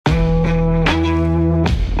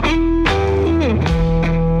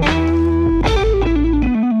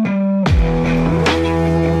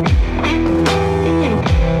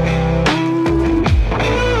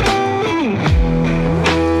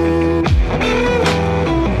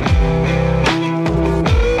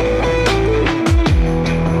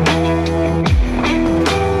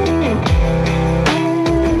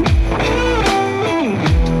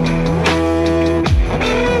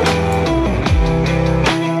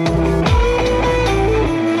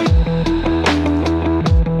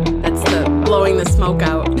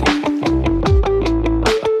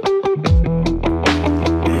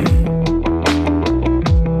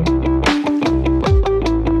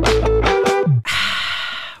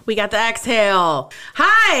We got the exhale.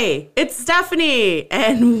 Hi, it's Stephanie,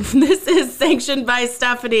 and this is Sanctioned by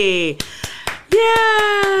Stephanie.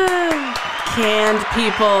 Yeah. Canned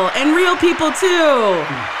people and real people too.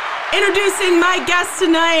 Introducing my guest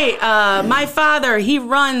tonight, my father. He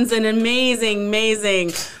runs an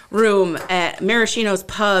amazing room at Maraschino's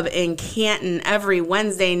Pub in Canton every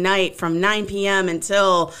Wednesday night from 9 p.m.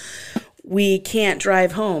 until we can't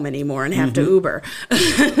drive home anymore and have to Uber. Give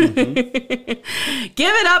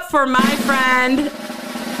it up for my friend,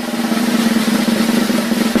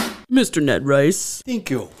 Mr. Ned Rice. Thank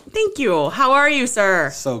you. Thank you. How are you,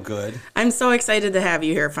 sir? So good. I'm so excited to have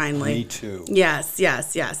you here finally. Me too. Yes.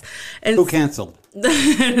 And who canceled?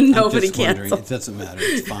 Nobody canceled. It doesn't matter.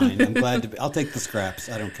 It's fine. I'm glad to be. I'll take the scraps.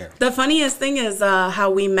 I don't care. The funniest thing is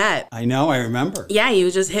how we met. I know. I remember. Yeah,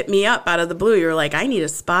 you just hit me up out of the blue. You were like, I need a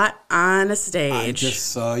spot on a stage. I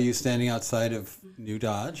just saw you standing outside of New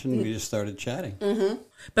Dodge, and we just started chatting. Mm-hmm.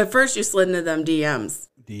 But first, you slid into them DMs.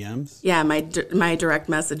 DMs? Yeah, my direct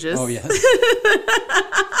messages. Oh, yes.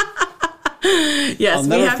 Yes. I'll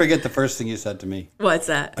never forget the first thing you said to me. What's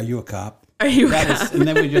that? Are you a cop? Are you a cop? And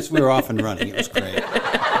then we were off and running. It was great.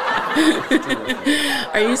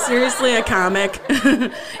 Are you seriously a comic?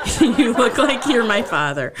 You look like you're my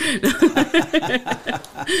father.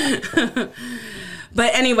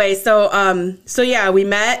 But anyway, so yeah, we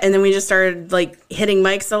met and then we just started like hitting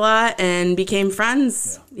mics a lot and became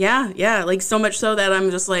friends. Yeah. Like so much so that I'm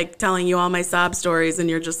just like telling you all my sob stories and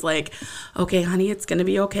you're just like, okay, honey, it's going to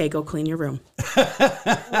be okay. Go clean your room.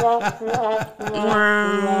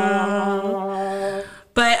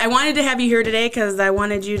 But I wanted to have you here today because I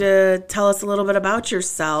wanted you to tell us a little bit about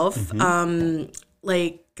yourself.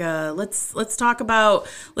 Let's talk about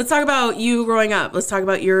you growing up. Let's talk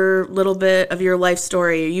about your little bit of your life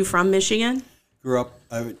story. Are you from Michigan? I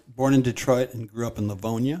was born in Detroit and grew up in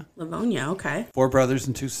Livonia. Livonia, okay. 4 brothers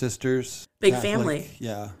and 2 sisters. Big Catholic. family.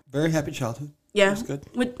 Yeah, very happy childhood. Yeah, it was good.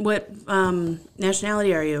 What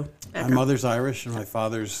nationality are you? My mother's Irish and my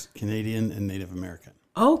father's Canadian and Native American.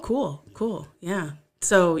 Oh, cool. Yeah.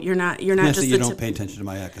 So you're not Nancy, you don't pay attention to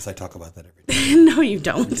my act because I talk about that every day. No, you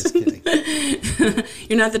don't. I'm just kidding.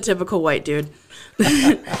 You're not the typical white dude.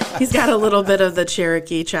 He's got a little bit of the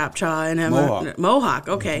Cherokee chop chaw in him. Mohawk.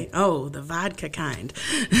 Okay. Oh, the vodka kind.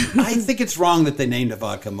 I think it's wrong that they named a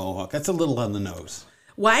vodka Mohawk. That's a little on the nose.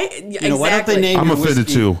 Why? Exactly. Why don't they name? I'm offended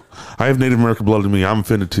too. I have Native American blood in me. I'm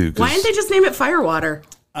offended too. Why didn't they just name it Firewater?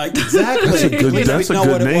 Exactly. That's a good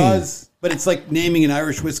name. But it's like naming an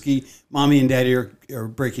Irish whiskey. Mommy and Daddy are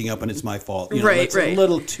breaking up, and it's my fault. Right. A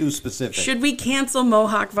little too specific. Should we cancel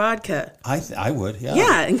Mohawk vodka? I would. Yeah.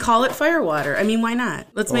 Yeah, and call it Firewater. I mean, why not?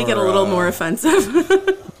 Let's make it a little more offensive.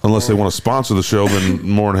 Unless they want to sponsor the show, then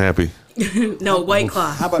more than happy. No, White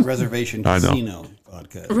Claw. How about Reservation Casino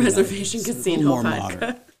vodka? Reservation Casino more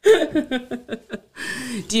vodka.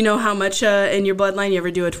 Do you know how much in your bloodline? You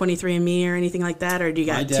ever do a 23andMe or anything like that, or do you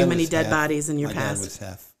got too many dead bodies in your past? My dad was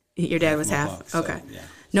half. Your dad was half? Mohawk, so, okay. Yeah.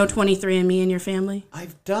 No 23andMe in your family?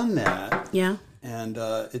 I've done that. Yeah. And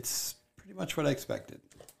it's pretty much what I expected.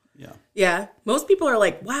 Yeah. Yeah. Most people are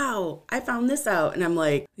like, wow, I found this out. And I'm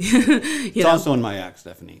like, it's also in my act,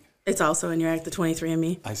 Stephanie. It's also in your act, the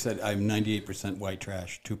 23andMe? I said I'm 98% white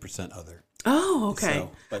trash, 2% other. Oh, okay. So,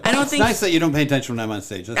 but I don't it's think nice that you don't pay attention when I'm on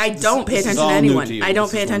stage. I don't pay attention to anyone. I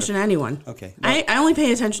don't pay attention to anyone. Okay. Well, I only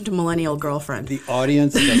pay attention to millennial girlfriend. The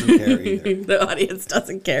audience doesn't care either. The audience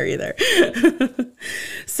doesn't care either.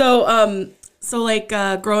 So like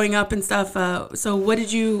growing up and stuff. So what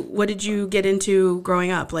did you get into growing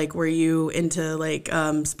up? Like, were you into like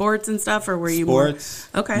sports and stuff, or were you sports?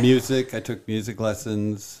 Okay. Music. I took music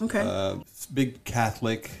lessons. Okay. Big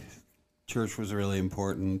Catholic. Church was really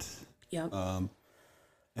important. Yep.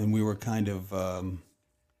 And we were kind of...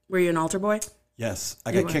 were you an altar boy? Yes.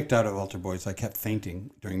 I got kicked out of altar boys. I kept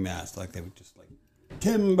fainting during Mass. Like, they would just, like,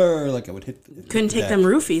 timber, like I would hit... Couldn't take them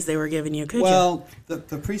roofies they were giving you, could you? Well,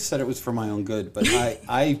 the priest said it was for my own good, but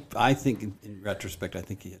I think, in retrospect, I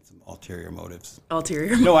think he had some ulterior motives.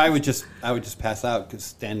 Ulterior? No, I would just pass out because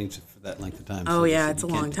standing for that length of time. Oh, so yeah, it's a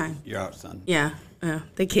long time. You're out, son. Yeah.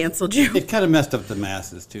 They canceled you. It kind of messed up the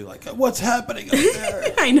masses, too. Like, what's happening up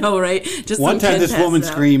there? I know, right? Just one time this woman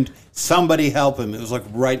screamed, somebody help him. It was like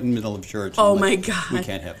right in the middle of church. Oh, my God. We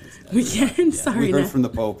can't have this. We can't. Sorry, we heard Ned. from the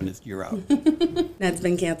Pope, and you're out. Ned's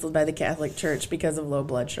been canceled by the Catholic Church because of low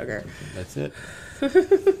blood sugar. That's it.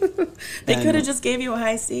 They could have just gave you a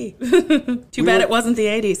high C. Too bad it wasn't the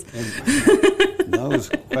 80s. No, it was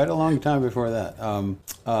quite a long time before that.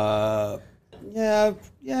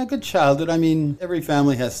 Yeah, good childhood. I mean, every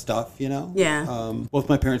family has stuff, you know? Yeah. Both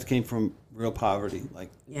my parents came from real poverty,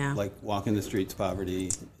 Yeah. like walking the streets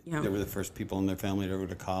poverty. Yeah. They were the first people in their family to go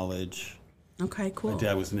to college. Okay, cool. My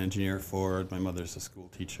dad was an engineer at Ford. My mother's a school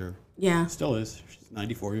teacher. Yeah. Still is. She's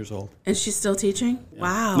 94 years old. And she's still teaching? Yeah.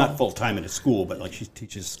 Wow. Not full time in a school, but like she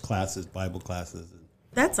teaches classes, Bible classes.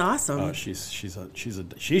 That's awesome. Oh, she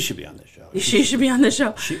should be on this show. She should be on the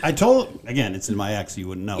show. I told, again, it's in my ex, you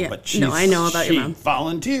wouldn't know, Yeah. but No, I know about your mom. She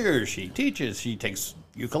volunteers, she teaches, she takes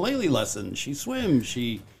ukulele lessons, she swims,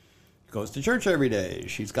 she goes to church every day.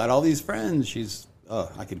 She's got all these friends.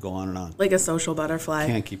 I could go on and on. Like a social butterfly.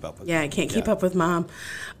 Can't keep up with Yeah, I can't keep up with mom.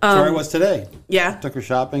 That's where I was today. Yeah. Took her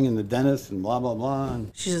shopping and the dentist and blah, blah, blah. And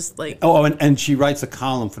She's just like... and she writes a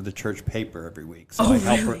column for the church paper every week. So I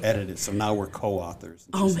help her really? edit it. So now we're co-authors.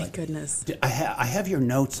 And Oh, she's my like,'s. I have your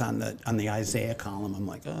notes on the Isaiah column. I'm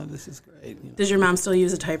like, oh, this is great. You know? Does your mom still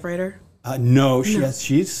use a typewriter? No,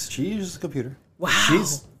 she uses a computer. Wow.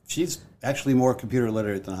 She's actually more computer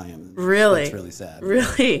literate than I am. Really? That's really sad.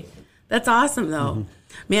 Really? That's awesome, though. Mm-hmm.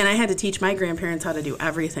 Man, I had to teach my grandparents how to do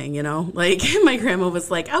everything, you know? Like, my grandma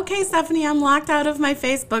was like, okay, Stephanie, I'm locked out of my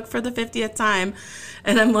Facebook for the 50th time.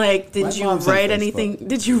 And I'm like, did you write anything?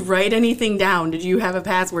 Did you write anything down? Did you have a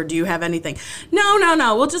password? Do you have anything? No.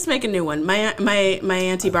 We'll just make a new one. My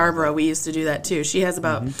Auntie Barbara, we used to do that too. She has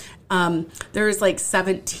about... there's like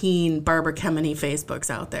 17 Barbara Kemeny Facebooks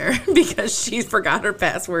out there because she forgot her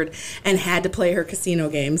password and had to play her casino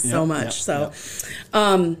games so much.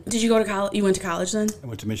 Did you go to college? You went to college then? I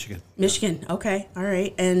went to Michigan. Michigan. Okay. All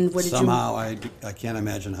right. And what did Somehow, I can't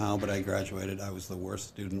imagine how, but I graduated. I was the worst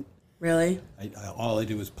student. Really? All I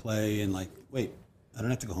do was play and wait, I don't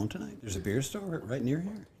have to go home tonight? There's a beer store right near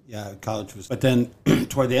here? Yeah, college was... But then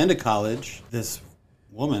toward the end of college, this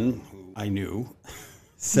woman who I knew...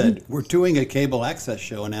 said, we're doing a cable access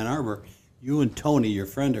show in Ann Arbor. You and Tony, your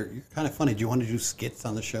friend, you're kind of funny. Do you want to do skits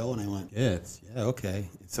on the show? And I went, yeah, okay.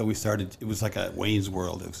 So we started, it was like a Wayne's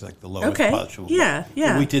World. It was like the lowest possible. Yeah.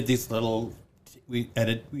 And we did these little, we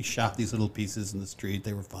shot these little pieces in the street.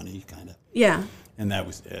 They were funny, kind of. Yeah. And that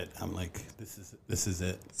was it. I'm like, this is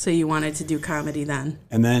it. So you wanted to do comedy then?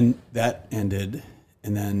 And then that ended.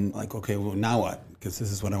 And then okay, well, now what? Because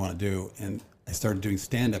this is what I want to do. And I started doing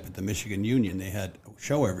stand-up at the Michigan Union. They had a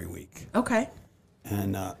show every week. Okay.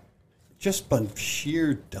 And just by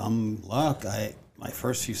sheer dumb luck, my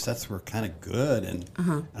first few sets were kind of good. And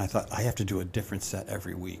I thought, I have to do a different set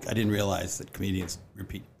every week. I didn't realize that comedians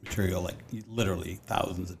repeat material literally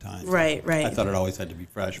thousands of times. Right. I thought it always had to be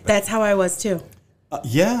fresh. But, That's how I was too.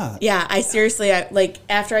 Yeah. Yeah, I seriously,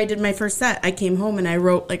 after I did my first set, I came home and I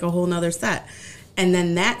wrote a whole nother set. And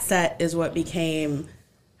then that set is what became...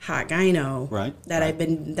 Hot Gyno, right?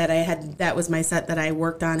 That was my set that I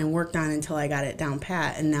worked on until I got it down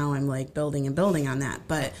pat, and now I'm building and building on that.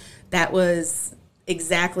 But that was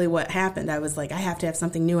exactly what happened. I was like, I have to have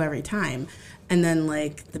something new every time, and then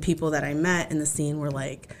the people that I met in the scene were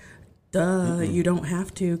like, duh, you don't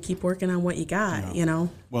have to keep working on what you got, you know.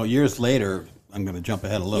 Well, years later, I'm going to jump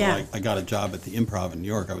ahead a little. Yeah. I got a job at the Improv in New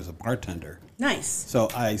York. I was a bartender. Nice. So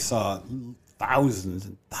I saw thousands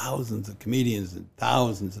and thousands of comedians and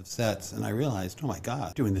thousands of sets, and I realized, oh my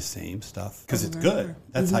God, doing the same stuff because it's good.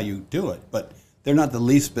 That's how you do it. But they're not the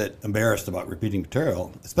least bit embarrassed about repeating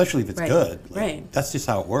material, especially if it's good. That's just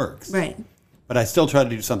how it works. Right. But I still try to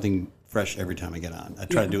do something fresh every time I get on. I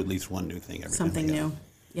try to do at least one new thing every something time I get new. on.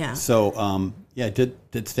 Yeah. So I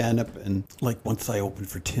did stand up, and once I opened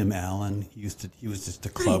for Tim Allen, he was just a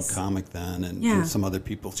club comic then, and some other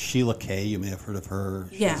people. Sheila Kay, you may have heard of her.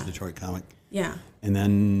 She's a Detroit comic. Yeah. And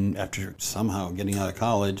then after somehow getting out of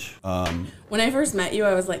college, when I first met you,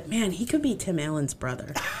 I was like, man, he could be Tim Allen's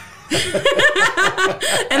brother.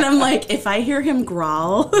 And I'm like, if I hear him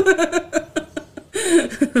growl.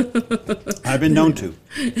 I've been known to,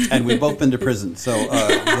 and we've both been to prison, so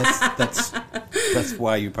that's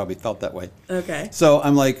why you probably felt that way. Okay. So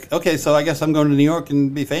I'm like, okay, so I guess I'm going to New York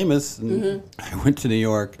and be famous. And I went to New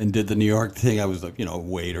York and did the New York thing. I was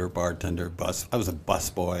waiter, bartender, bus. I was a bus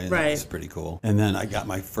boy, and that was pretty cool. And then I got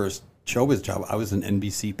my first showbiz job. I was an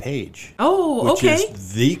NBC page. Oh, which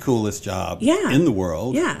is the coolest job in the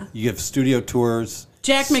world. Yeah. You give studio tours.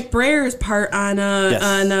 Jack McBraier's part on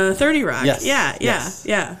 30 Rock. Yes.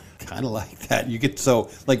 Yeah. Kind of like that. You get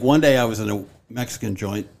one day I was in a Mexican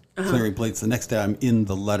joint clearing plates. The next day I'm in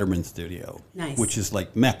the Letterman studio. Nice. Which is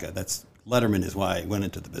like Mecca. Letterman is why I went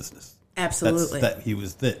into the business. Absolutely. He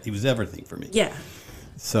was everything for me. Yeah.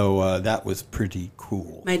 So that was pretty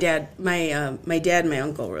cool. My dad and my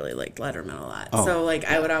uncle really liked Letterman a lot. Oh, So like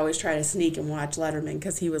I would always try to sneak and watch Letterman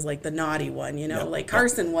because he was like the naughty one, you know. Like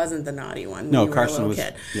Carson wasn't the naughty one when No, you were Carson a little was.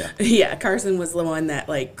 kid. Yeah. Yeah, Carson was the one that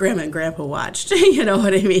like Grandma and Grandpa watched. You know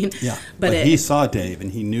what I mean? Yeah. But he saw Dave,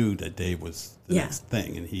 and he knew that Dave was the Yeah. next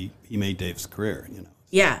thing, and he made Dave's career. You know.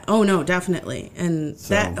 Yeah. Oh no, definitely. And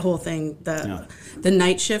that whole thing, the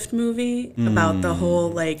night shift movie about the whole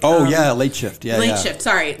like. Oh yeah, Late Shift. Yeah, Late Shift.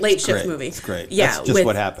 Sorry, Late Shift great. movie. It's great. Yeah, That's just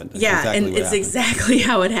what happened. It's yeah, exactly and what it's happened. exactly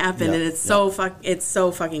how it happened, Yeah, and it's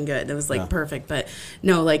so fucking good. It was like perfect. But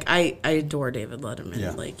no, like I adore David Letterman.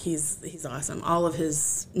 Yeah. Like he's awesome. All of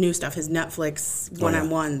his new stuff, his Netflix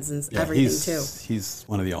one-on-ones and Yeah, everything too. He's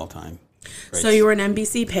one of the all-time. So you were an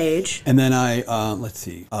NBC page. And then let's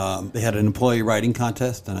see, they had an employee writing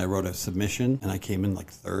contest, and I wrote a submission, and I came in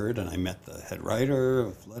like third, and I met the head writer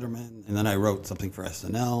of Letterman, and then I wrote something for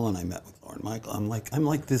SNL, and I met with Lorne Michaels. I'm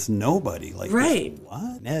like this nobody, like Right. this,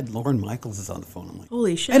 what? Lorne Michaels is on the phone. I'm like,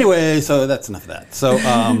 Holy shit. anyway, so that's enough of that. So,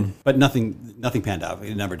 but nothing panned out.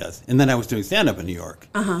 It never does. And then I was doing stand-up in New York.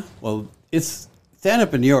 Well,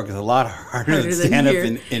 stand-up in New York is a lot harder than stand-up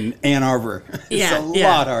in Ann Arbor. It's a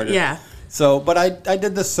lot harder. Yeah. So, but I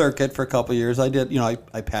did the circuit for a couple of years. I did,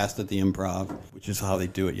 I passed at the Improv, which is how they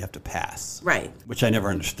do it. You have to pass. Right. Which I never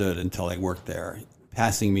understood until I worked there.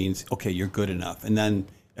 Passing means, okay, you're good enough. And then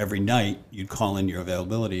every night you'd call in your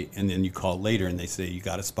availability, and then you call later and they say you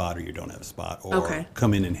got a spot or you don't have a spot, or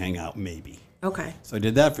come in and hang out maybe. Okay. So I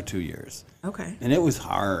did that for 2 years. Okay. And it was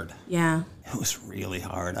hard. Yeah. It was really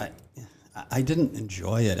hard. I didn't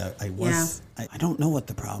enjoy it. I don't know what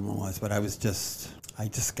the problem was, but I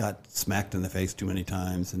just got smacked in the face too many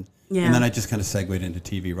times, and then I just kind of segued into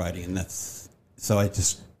TV writing, and so I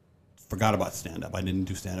just forgot about stand-up. I didn't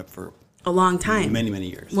do stand-up for a long time, many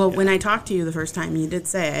years. Well, when I talked to you the first time, you did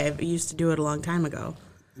say I used to do it a long time ago.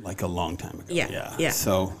 Like a long time ago. Yeah.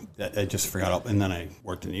 So I just forgot, and then I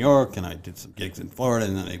worked in New York, and I did some gigs in Florida,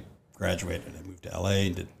 and then I graduated. I moved to LA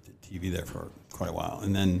and did TV there for quite a while,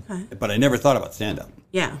 and then, but I never thought about stand-up.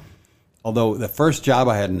 Yeah. Although the first job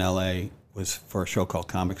I had in LA was for a show called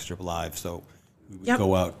Comic Strip Live, so we would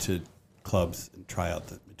go out to clubs and try out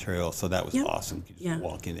the material. So that was awesome. You just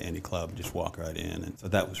walk into any club and just walk right in, and so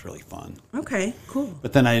that was really fun. Okay, cool.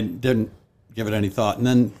 But then I didn't give it any thought, and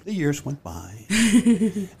then the years went by,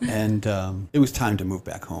 and it was time to move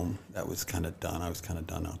back home. That was kind of done. I was kind of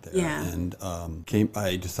done out there, and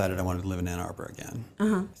I decided I wanted to live in Ann Arbor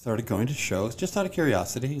again. Started going to shows just out of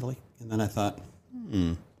curiosity, and then I thought,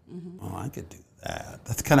 well, I could do that.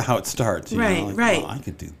 That's kind of how it starts. Right. Well, I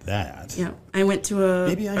could do that. Yeah. I went to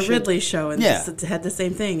a Ridley show and had the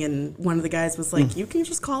same thing. And one of the guys was like, you can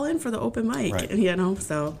just call in for the open mic,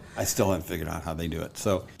 so. I still haven't figured out how they do it.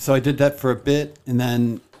 So I did that for a bit, and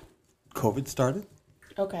then COVID started.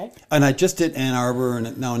 Okay. And I just did Ann Arbor,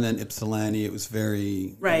 and now and then Ypsilanti. It was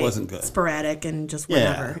it wasn't good. Sporadic and just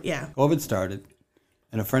whatever. Yeah. COVID started,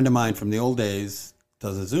 and a friend of mine from the old days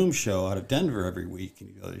does a Zoom show out of Denver every week, and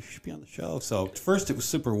he goes, you should be on the show. So at first it was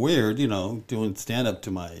super weird, doing stand-up to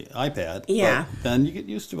my iPad. Yeah. But then you get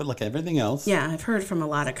used to it like everything else. Yeah, I've heard from a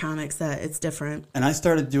lot of comics that it's different. And I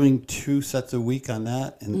started doing 2 sets a week on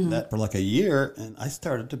that, and that for like a year, and I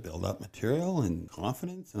started to build up material and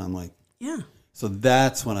confidence, and I'm like, yeah. So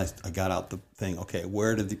that's when I got out the thing. Okay,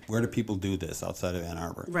 where do people do this outside of Ann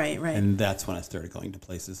Arbor? Right. And that's when I started going to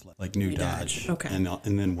places like New Dodge. Okay. And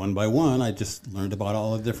then one by one, I just learned about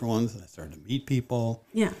all the different ones. And I started to meet people.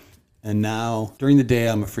 Yeah. And now during the day,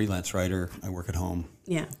 I'm a freelance writer. I work at home.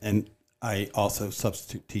 Yeah. And I also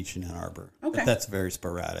substitute teach in Ann Arbor. Okay. But that's very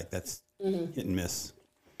sporadic. That's hit and miss.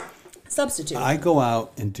 Substitute. I go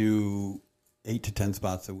out and do 8 to 10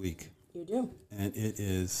 spots a week. You do. And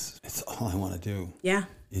it's all I want to do. Yeah.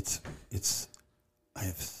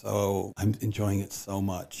 I'm enjoying it so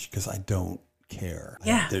much because I don't care.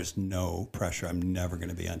 Yeah. There's no pressure. I'm never going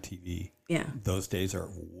to be on TV. Yeah. Those days are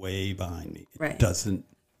way behind me. Right. It doesn't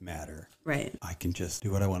matter. Right. I can just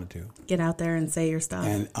do what I want to do. Get out there and say your stuff.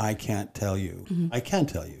 And I can't tell you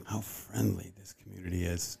how friendly this community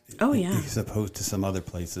is. Oh, yeah. As opposed to some other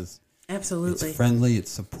places. Absolutely. It's friendly.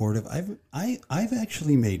 It's supportive. I've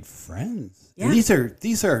actually made friends. Yeah. And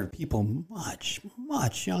these are people much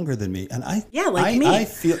younger than me, and me. I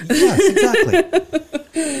feel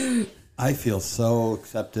exactly. I feel so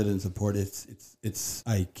accepted and supported. It's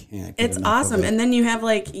I can't. Get it's enough awesome. of it. And then you have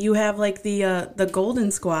the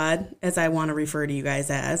Golden Squad, as I want to refer to you guys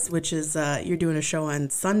as, which is you're doing a show on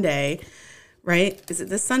Sunday right? Is it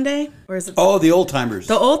this Sunday or is it? Oh, the Old Timers.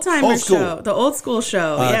 The Old Timers Old school. show. The old school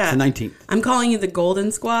show. Yeah. It's the 19th. I'm calling you the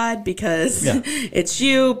Golden Squad because it's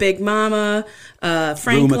you, Big Mama,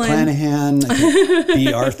 Franklin. Rue McClanahan. I think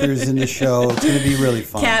B. Arthur's in the show. It's going to be really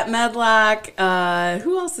fun. Kat Medlock.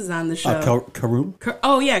 Who else is on the show? Karoom.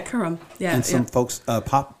 Karum. Yeah. And some folks.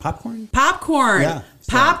 Popcorn? Popcorn. Yeah.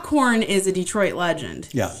 Popcorn is a Detroit legend.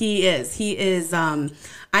 Yeah. He is.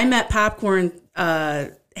 I met Popcorn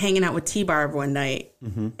hanging out with T-Barb one night,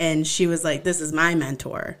 and she was like, "This is my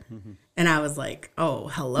mentor." And I was like, "Oh,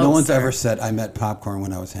 hello." No one's sir. ever said I met Popcorn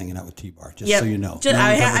when I was hanging out with T-Bar, just so you know.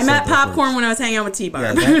 I met Popcorn when I was hanging out with T-Bar.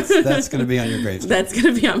 Yeah, that's going to be on your gravestone. That's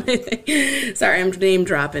going to be on my thing. Sorry, I'm name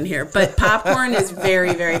dropping here. But Popcorn is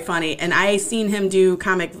very, very funny. And I seen him do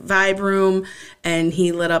Comic Vibe Room, and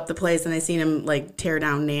he lit up the place. And I seen him like tear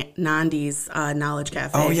down Nandi's Knowledge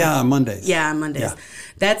Cafe. Oh, yeah, on Mondays. Yeah, on Mondays. Yeah.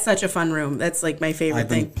 That's such a fun room. That's like my favorite I've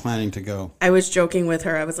been thing. planning to go. I was joking with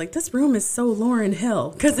her. I was like, this room is so Lauryn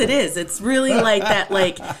Hill. Because it is. It's really like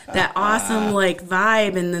that awesome like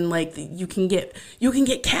vibe. And then like you can get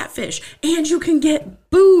catfish and you can get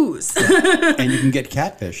booze. And you can get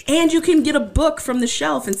catfish. And you can get a book from the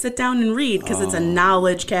shelf and sit down and read because it's a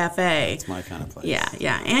knowledge cafe. It's my kind of place.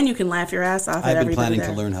 Yeah. And you can laugh your ass off at I've been everybody planning there.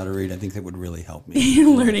 to learn how to read. I think that would really help me.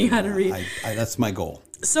 Learning how to read. That's my goal.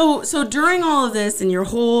 So during all of this and your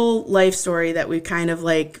whole life story that we kind of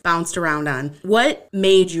like bounced around on, what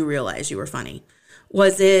made you realize you were funny?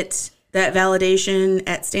 Was it that validation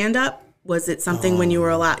at stand-up? Was it something when you were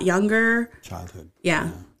a lot younger? Childhood.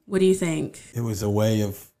 Yeah. What do you think? It was a way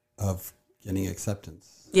of getting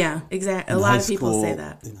acceptance. Yeah, exactly. A lot of people say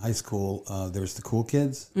that. In high school, there was the cool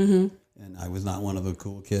kids, and I was not one of the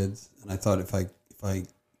cool kids. And I thought if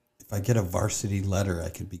I get a varsity letter, I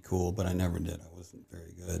could be cool, but I never did. I wasn't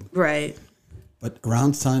very good. Right. But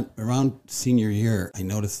around senior year, I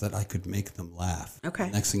noticed that I could make them laugh. Okay.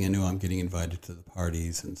 Next thing I knew, I'm getting invited to the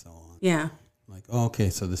parties and so on. Yeah. I'm like, oh, okay,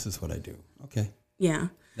 so this is what I do. Okay. Yeah.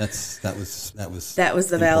 That was the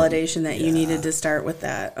important. validation that you needed to start with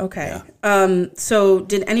that. Okay. Yeah. So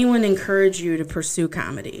did anyone encourage you to pursue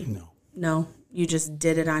comedy? No. You just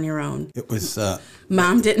did it on your own. It was.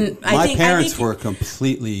 Mom didn't. My parents were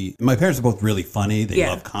completely. My parents are both really funny. They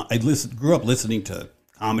love. I grew up listening to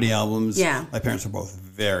comedy albums. Yeah. My parents were both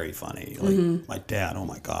very funny. Like my dad. Oh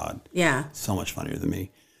my God. Yeah. So much funnier than me.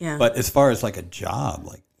 Yeah. But as far as like a job,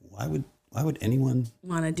 like why would anyone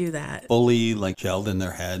want to do that? Fully like gelled in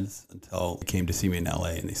their heads until they came to see me in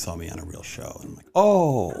LA and they saw me on a real show. And I'm like,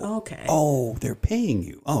 oh, okay. Oh, they're paying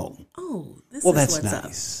you. Oh, this is that's what's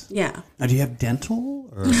nice. Up. Yeah. Now, do you have dental?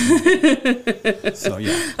 Or... So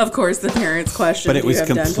yeah. Of course, the parents' question. But it was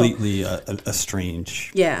completely a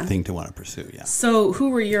strange thing to want to pursue. Yeah. So, who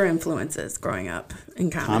were your influences growing up in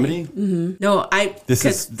comedy? Mm-hmm. No,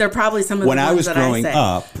 because they're probably some of the when ones I was that growing I say.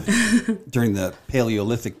 up during the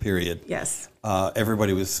Paleolithic period. Yes.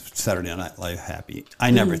 Everybody was Saturday Night Live happy.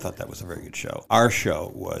 I never thought that was a very good show. Our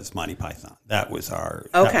show was Monty Python. That was our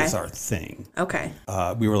thing. Okay.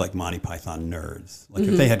 We were like Monty Python nerds. Like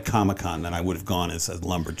if they had Comic-Con, then I would have gone as a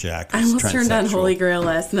lumberjack. I almost turned on Holy Grail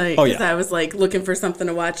last night because I was like looking for something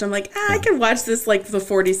to watch. I'm like, I could watch this like the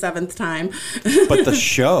 47th time. But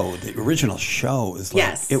the original show is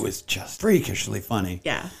like it was just freakishly funny.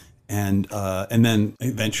 Yeah. And then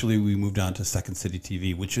eventually we moved on to Second City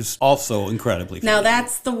TV, which is also incredibly funny. Now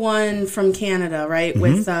that's the one from Canada, right?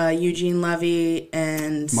 With Eugene Levy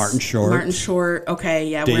and Martin Short. Okay,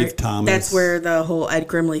 yeah. Dave Thomas. That's where the whole Ed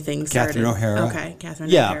Grimley thing started. Catherine O'Hara. Okay, Catherine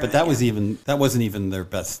O'Hara. Yeah, but that wasn't even their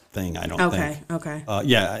best thing, I don't think.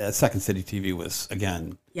 Okay. Second City TV was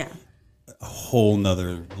again a whole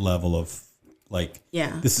nother level of like,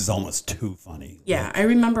 this is almost too funny. Yeah, like, I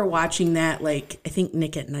remember watching that. Like, I think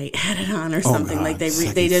Nick at Night had it on or something. God, like they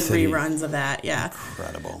did reruns of that. Yeah,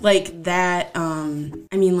 incredible. Like that.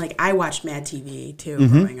 I mean, like I watched Mad TV too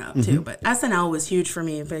growing up too. But SNL was huge for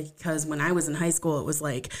me because when I was in high school, it was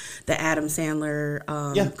like the Adam Sandler,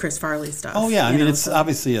 Chris Farley stuff. Oh yeah, I mean it's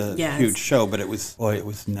obviously a huge show, but it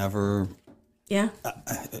was never. Yeah,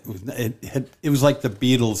 it was like the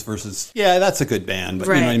Beatles versus that's a good band, but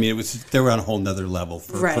you know what I mean. They were on a whole nother level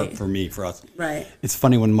for us. Right. It's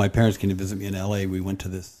funny when my parents came to visit me in LA. We went to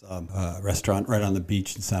this restaurant right on the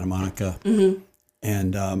beach in Santa Monica,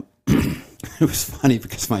 and it was funny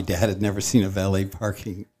because my dad had never seen a valet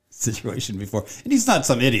parking situation before, and he's not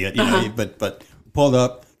some idiot, you know. But pulled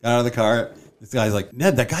up, got out of the car. This guy's like,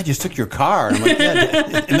 Ned, that guy just took your car. And I'm like,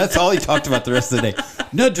 yeah. And that's all he talked about the rest of the day.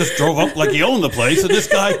 Ned just drove up like he owned the place, and this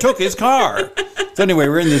guy took his car. So anyway,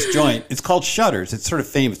 we're in this joint. It's called Shutters. It's sort of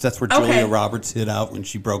famous. That's where Julia Roberts hid out when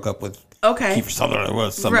she broke up with Kiefer Sutherland.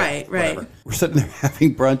 Right. Whatever. We're sitting there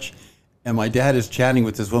having brunch, and my dad is chatting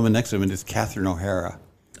with this woman next to him, and it's Catherine O'Hara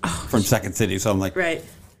from Second City. So I'm like, Right.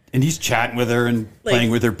 And he's chatting with her and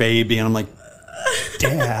playing with her baby, and I'm like,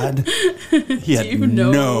 Dad. He had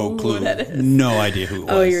no clue, no idea who it was.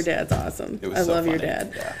 Oh, your dad's awesome. I love your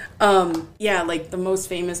dad. Yeah. Like the most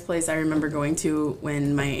famous place I remember going to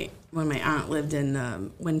when my aunt lived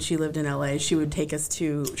in when she lived in LA, she would take us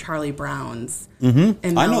to Charlie Brown's.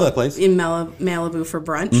 Mm-hmm. I know that place in Malibu for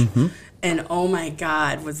brunch. Mm-hmm. And oh my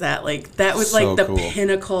God, was that like so the cool.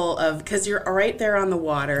 Pinnacle of, because you're right there on the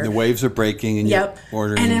water. The waves are breaking, and you're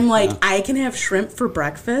ordering. And I'm like, I can have shrimp for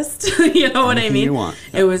breakfast. You know what I mean? You want.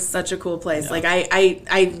 It was such a cool place. Yeah. Like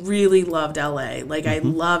I really loved LA. Like I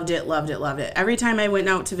loved it. Every time I went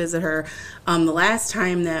out to visit her, the last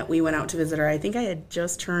time that we went out to visit her, I think I had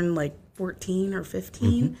just turned like 14 or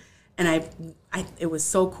 15. And it was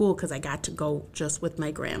so cool because I got to go just with my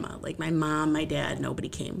grandma. Like my mom, my dad, nobody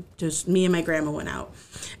came. Just me and my grandma went out.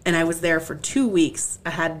 And I was there for 2 weeks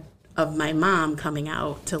ahead of my mom coming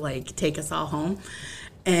out to like take us all home.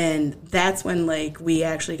 And that's when like we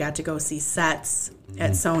actually got to go see sets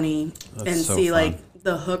at Sony and so see fun. Like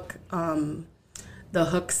the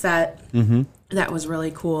Hook set. That was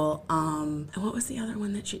really cool. What was the other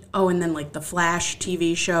one that she... Oh, and then, like, the Flash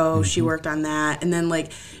TV show. She worked on that. And then,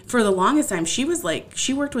 like, for the longest time, she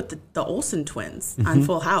worked with the Olsen twins on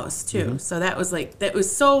Full House, too. So that was, like... It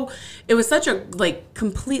was such a, like,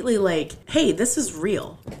 completely, like, hey, this is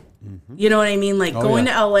real. You know what I mean? Like, going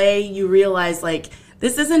to L.A., you realize, like...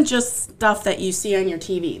 This isn't just stuff that you see on your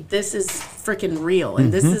TV. This is freaking real.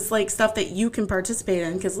 And this is like stuff that you can participate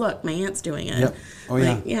in because, look, my aunt's doing it. Yep. Oh,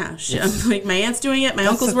 like, I'm like, my aunt's doing it. My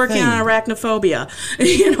uncle's working on arachnophobia.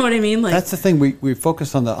 You know what I mean? Like, that's the thing. We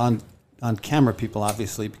focus on on camera people,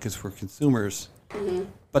 obviously, because we're consumers.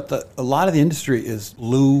 But a lot of the industry is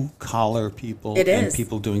blue-collar people and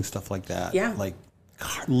people doing stuff like that. Yeah. Like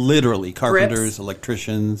literally carpenters,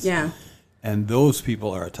 electricians. Yeah. And those people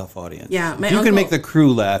are a tough audience. Yeah, if you can make the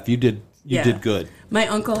crew laugh, you did good. My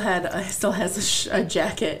uncle still has a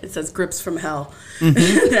jacket. It says "Grips from Hell."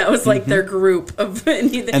 That was like their group of. And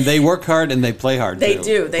they work hard and they play hard. They too.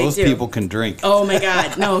 do. Those people can drink. Oh my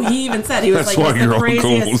God! No, he even said he was That's like, why your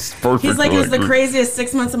uncle was perfect. He's like, it was the craziest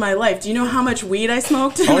 6 months of my life. Do you know how much weed I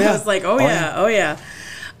smoked? Oh yeah. I was like, oh yeah.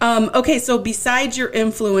 Okay, so besides your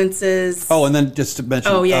influences. Oh, and then just to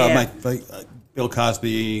mention, my Bill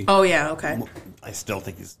Cosby. Oh, yeah, okay. I still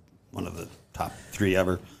think he's one of the top 3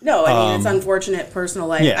 ever. No, I mean, it's unfortunate personal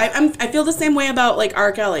life. Yeah. I feel the same way about, like,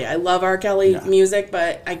 R. Kelly. I love R. Kelly music,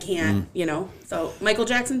 but I can't, So, Michael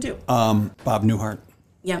Jackson, too. Bob Newhart.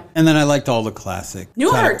 Yeah. And then I liked all the classic.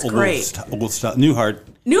 Newhart's great. Old stuff.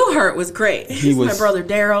 Newhart was great. He's my brother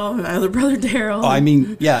Daryl, my other brother Daryl. Oh, I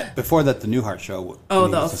mean, before that, the Newhart show. Oh,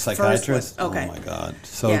 he was a psychiatrist. Okay. Oh, my God.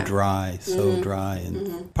 So dry.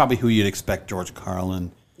 And probably who you'd expect, George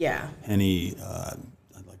Carlin. Yeah. Henny,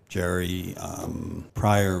 like Jerry.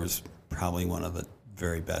 Pryor was probably one of the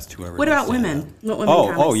very best whoever. What about women? What women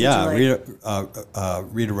oh yeah. Like?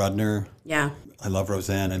 Rita Rudner. Yeah. I love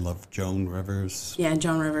Roseanne. I love Joan Rivers. Yeah,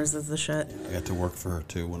 Joan Rivers is the shit. I got to work for her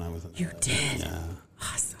too when I was. You did. Yeah.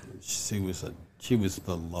 Awesome. She was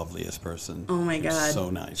the loveliest person. Oh my God. So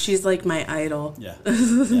nice. She's like my idol. Yeah.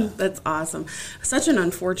 That's awesome. Such an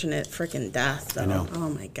unfortunate freaking death, though. I know. Oh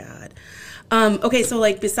my God. Okay, so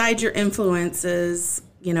like besides your influences,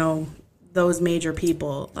 those major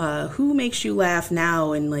people, who makes you laugh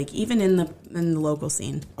now and like even in the local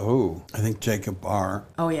scene? Oh, I think Jacob Barr.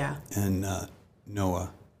 Oh yeah. And Noah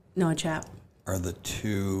Chap are the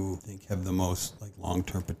 2 I think have the most like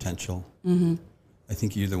long-term potential. I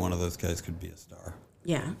think either one of those guys could be a star.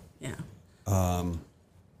 Yeah. There's a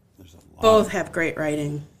lot. Both have great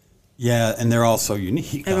writing. Yeah, and they're all so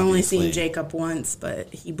unique. I've only seen Jacob once,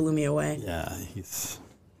 but he blew me away. Yeah, he's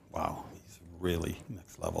really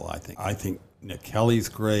next level. I think Nick Kelly's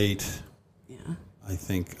great. Yeah. I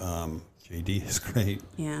think JD is great.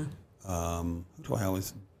 Yeah. Who do I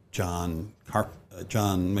always? John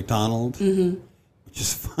McDonald, which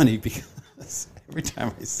is funny because every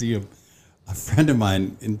time I see him, a friend of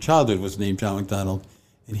mine in childhood was named John McDonald,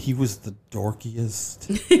 and he was the dorkiest,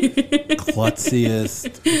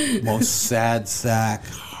 klutziest, most sad sack,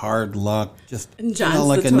 hard luck, just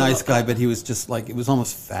like a nice guy, but he was just like, it was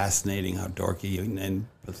almost fascinating how dorky and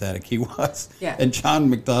pathetic he was. Yeah. And John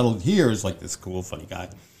McDonald here is like this cool, funny guy.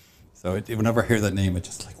 So whenever I hear that name, it's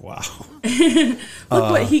just like, wow. Look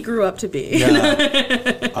what he grew up to be.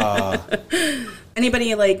 Yeah.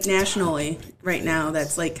 Anybody like nationally right now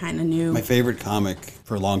that's like kind of new? My favorite comic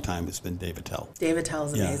for a long time has been Dave Attell. Dave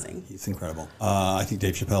Attell's amazing. He's incredible. I think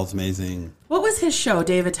Dave Chappelle's amazing. What was his show,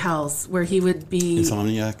 Dave Attell's, where he would be...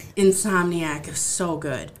 Insomniac. Insomniac is so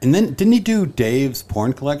good. And then, didn't he do Dave's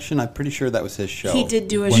porn collection? I'm pretty sure that was his show. He did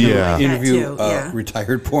do a show like that, Interview too.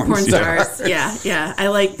 retired porn stars. Yeah. I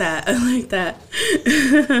like that.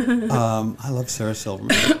 I love Sarah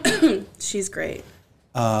Silverman. She's great.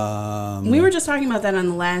 We were just talking about that on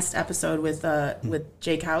the last episode with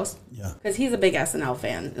Jake House. Yeah. Because he's a big SNL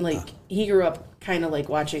fan. Like, he grew up kind of like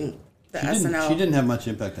watching SNL. She didn't have much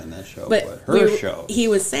impact on that show, but her show. He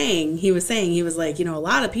was saying, like, a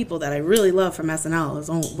lot of people that I really love from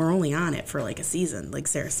SNL were only on it for like a season, like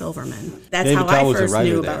Sarah Silverman. That's David how Tell I was a first writer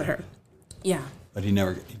knew there. about her. Yeah. But he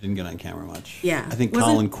didn't get on camera much. Yeah. I think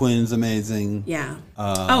Colin Quinn's amazing. Yeah.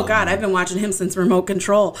 Oh, God, I've been watching him since Remote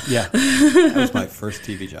Control. Yeah. That was my first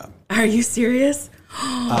TV job. Are you serious?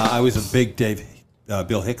 I was a big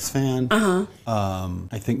Bill Hicks fan.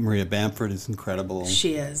 I think Maria Bamford is incredible.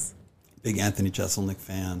 She is. Big Anthony Jeselnik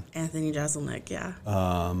fan. Anthony Jeselnik, yeah.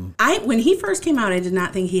 When he first came out, I did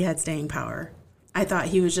not think he had staying power. I thought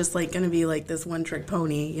he was just like going to be like this one-trick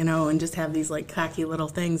pony, and just have these like cocky little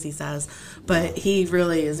things he says. But he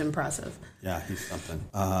really is impressive. Yeah, he's something.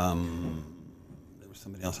 There was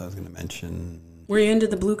somebody else I was going to mention. Were you into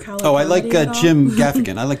the blue collar? Oh, I like Jim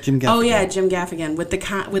Gaffigan. I like Jim Gaffigan. Oh yeah, Jim Gaffigan with the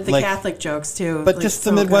Catholic jokes too. But like, just the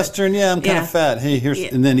so Midwestern. Good. Yeah, I'm kind of fat. Hey, here's Yeah.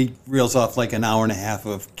 And then he reels off like an hour and a half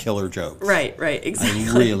of killer jokes. Right, exactly.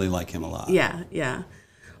 I really like him a lot. Yeah.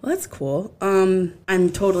 Well, that's cool. I'm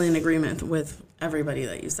totally in agreement with everybody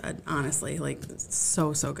that you said. Honestly, like it's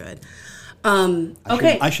so good.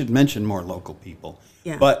 Okay. I should mention more local people.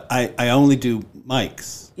 Yeah. But I only do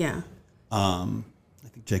mics. Yeah. I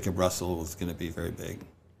think Jacob Russell was going to be very big.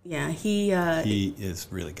 Yeah, he is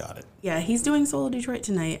really got it. Yeah, he's doing Solo Detroit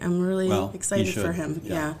tonight. I'm really excited for him.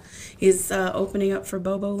 Yeah. He's opening up for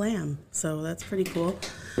Bobo Lamb, so that's pretty cool.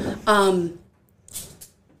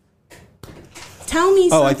 Tell me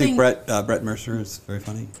something. Oh, I think Brett Mercer is very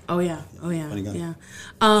funny. Oh yeah. Funny guy. Yeah.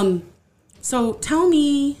 So tell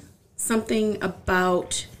me something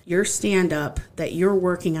about your stand-up that you're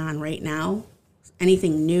working on right now.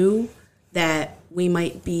 Anything new that we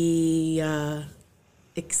might be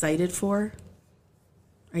excited for?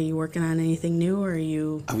 Are you working on anything new, or are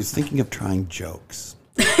you... I was thinking of trying jokes.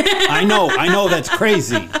 I know that's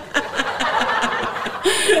crazy.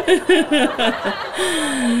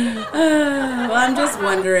 Well, I'm just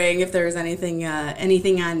wondering if there's anything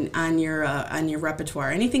on your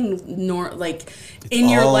repertoire, anything in your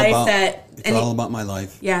life It's all about my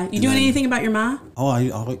life. Yeah, you doing anything about your ma? Oh,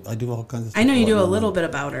 I do all kinds of stuff. I know you do a little bit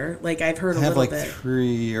about her. Like I've heard a little bit. I have like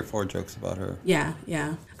 3 or 4 jokes about her. Yeah.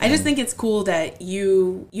 I just think it's cool that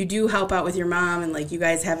you do help out with your mom, and like you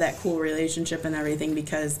guys have that cool relationship and everything,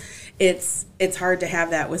 because it's hard to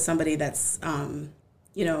have that with somebody that's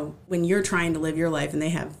when you're trying to live your life and they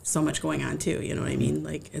have so much going on too. You know what I mean?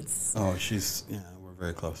 Like it's. Oh, we're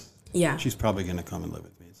very close. Yeah. She's probably going to come and live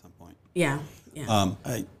with me at some point. Yeah.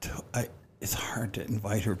 It's hard to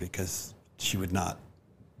invite her because she would not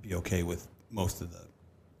be okay with most of the.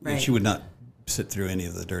 Right. She would not sit through any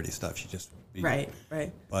of the dirty stuff. She just. Right.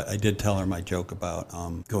 But I did tell her my joke about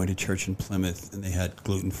going to church in Plymouth and they had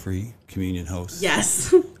gluten-free communion hosts.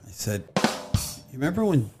 Yes. I said, you remember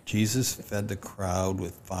when Jesus fed the crowd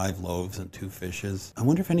with 5 loaves and 2 fishes? I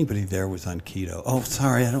wonder if anybody there was on keto. Oh,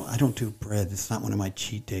 sorry, I don't do bread. It's not one of my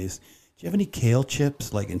cheat days. Do you have any kale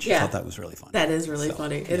chips? And she thought that was really funny. That is really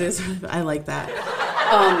funny. It is. I like that.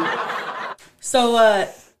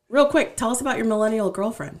 Real quick, tell us about your millennial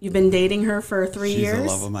girlfriend. You've been dating her for 3 years? She's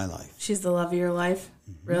the love of my life. She's the love of your life?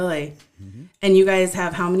 Mm-hmm. Really? Mm-hmm. And you guys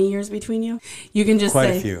have how many years between you? You can just Quite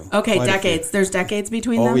say... a few. Okay, Quite decades. a few. There's decades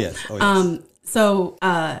between them? Oh, yes. So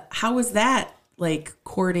how was that, like,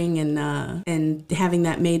 courting and having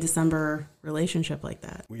that May-December relationship like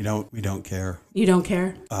that? We don't care. You don't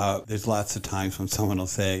care? There's lots of times when someone will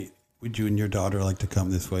say, would you and your daughter like to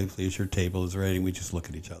come this way, please? Your table is ready. And we just look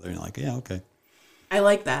at each other and like, yeah, okay. I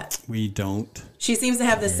like that. We don't. She seems to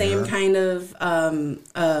have the same kind of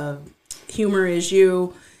humor as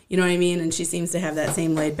you. You know what I mean? And she seems to have that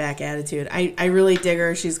same laid-back attitude. I really dig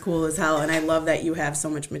her. She's cool as hell, and I love that you have so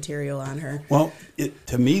much material on her. Well,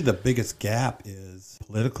 to me, the biggest gap is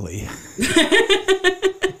politically.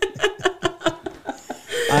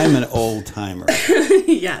 I'm an old-timer.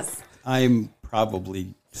 Yes. I'm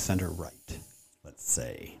probably center-right, let's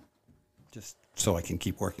say, just so I can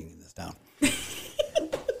keep working this down.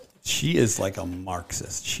 She is like a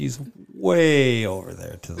Marxist. She's way over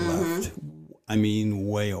there to the left. I mean,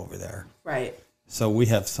 way over there. Right. So we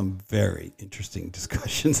have some very interesting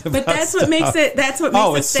discussions about But that's stuff. what makes it. That's what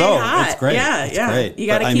makes it stay hot. It's great. Yeah, it's yeah. great. You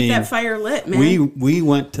got to But, keep that fire lit, man. We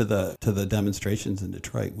went to the demonstrations in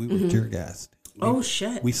Detroit. We were tear gassed. Oh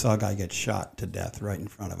shit! We saw a guy get shot to death right in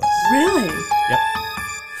front of us. Really? Yep.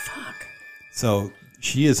 Fuck. So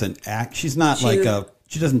she is an act. She's not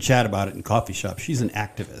she doesn't chat about it in coffee shops. She's an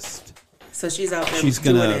activist. So she's out there. She's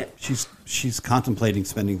doing gonna. it. She's contemplating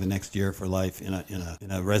spending the next year of her life in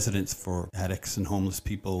a residence for addicts and homeless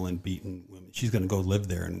people and beaten women. She's gonna go live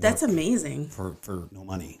there and That's work amazing. for no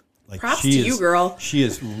money. Like Props to you, girl. She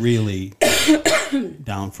is really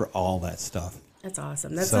down for all that stuff. That's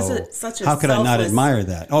awesome. That's So such a how could I not selfless- admire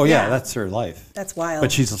that? Oh yeah, Yeah. that's her life. That's wild.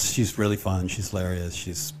 But she's really fun. She's hilarious.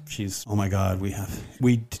 She's oh my god.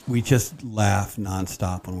 We just laugh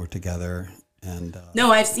nonstop when we're together, and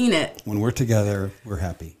no, I've seen it. when we're together, we're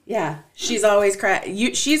happy. Yeah, she's always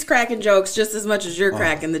she's cracking jokes just as much as you're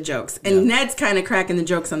cracking the jokes, and Ned's kind of cracking the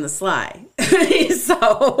jokes on the sly.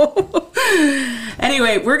 So,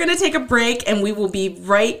 anyway, we're gonna take a break, and we will be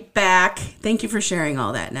right back. Thank you for sharing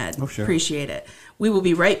all that, Ned. Oh, sure. Appreciate it. We will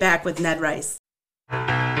be right back with Ned Rice.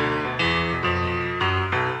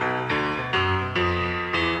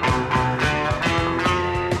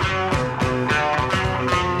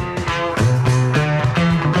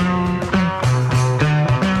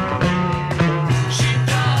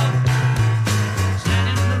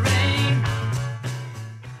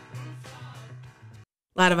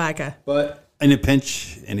 A lot of vodka. But in a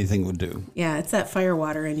pinch, anything would do. Yeah, it's that fire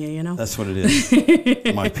water in you, you know? That's what it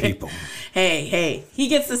is. My people. Hey, he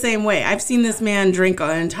gets the same way. I've seen this man drink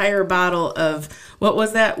an entire bottle of, what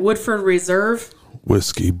was that, Woodford Reserve?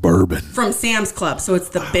 Whiskey bourbon. From Sam's Club. So it's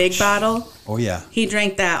the big bottle. Oh yeah. He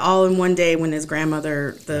drank that all in one day when his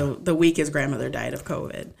grandmother, the week his grandmother died of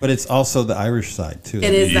COVID. But it's also the Irish side too.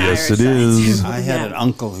 It is the Yes, Irish it side, is. too. I had Yeah. an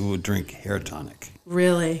uncle who would drink hair tonic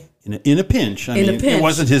Really? in a pinch. I In a mean, pinch. it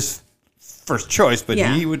wasn't his first choice, but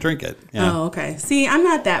Yeah. he would drink it. Yeah. Oh, okay. See, I'm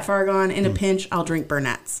not that far gone. In a pinch, I'll drink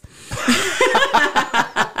Burnett's.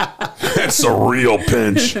 That's a real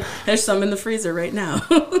pinch. There's some in the freezer right now.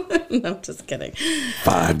 No, I'm just kidding.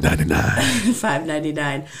 $5.99.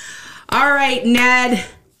 $5.99. All right, Ned.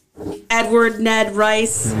 Ned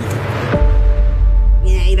Rice.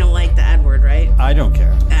 Yeah, you don't like the Edward, right? I don't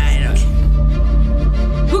care. I don't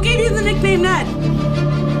care. Who gave you the nickname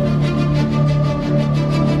Ned?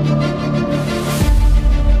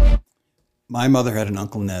 My mother had an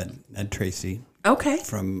uncle Ned Tracy Okay.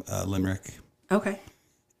 from Limerick. Okay.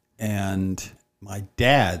 And my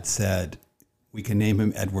dad said, we can name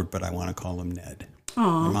him Edward, but I want to call him Ned.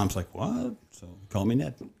 Aw. My mom's like, what? So call me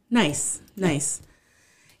Ned. Nice.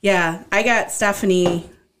 Yeah, I got Stephanie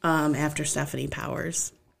after Stephanie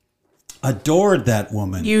Powers. Adored that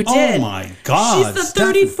woman. You did. Oh my God. She's the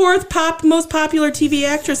 34th most popular TV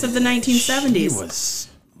actress of the 1970s. She was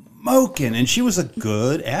smoking, and she was a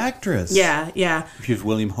good actress. Yeah. She was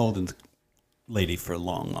William Holden's lady for a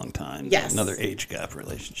long, long time. Yes. Another age gap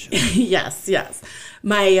relationship. Yes.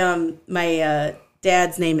 My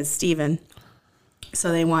dad's name is Stephen.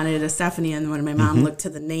 So they wanted a Stephanie, and when my mom looked to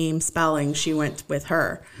the name spelling, she went with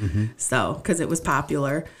her. So, because it was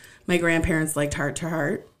popular. My grandparents liked Heart to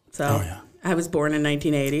Heart. So I was born in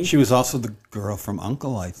 1980. She was also the girl from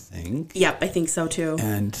Uncle, I think. Yep, I think so too.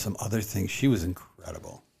 And some other things. She was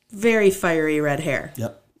incredible. Very fiery red hair.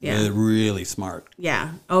 Yep. Yeah. Really smart.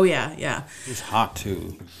 Yeah. Oh, yeah. She was hot,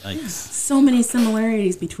 too. Yikes. So many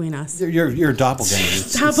similarities between us. You're a doppelganger.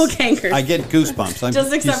 Doppelgangers. I get goosebumps.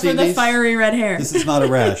 Just except for the fiery red hair. This is not a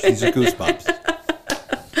rash. These are goosebumps.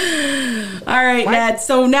 All right, Ned.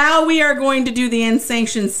 So now we are going to do the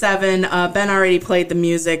Unsanctioned Seven. Ben already played the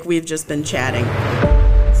music. We've just been chatting.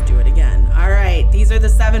 Let's do it again. All right. These are the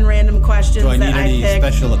 7 random questions Do I need that I any picked.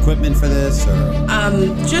 special equipment for this? Or?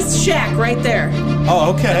 Just Shaq right there.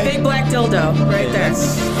 Oh, okay. Big black dildo right there.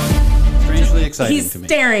 That's strangely exciting He's to me.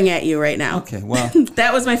 staring at you right now. Okay, well,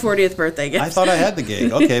 That was my 40th birthday gift. I thought I had the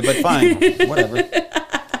gig. Okay, but fine. Whatever.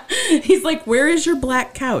 He's like, where is your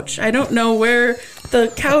black couch? I don't know where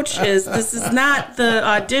the couch is. This is not the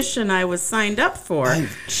audition I was signed up for. I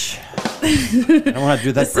don't want to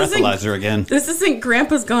do that This isn't- breathalyzer again. This isn't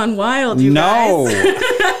Grandpa's Gone Wild, you No. guys.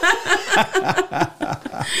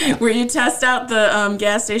 Where you test out the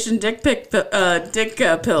gas station dick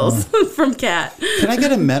pills from Cat. Can I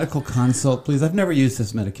get a medical consult, please? I've never used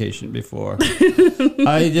this medication before.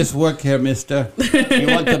 I just work here, mister. You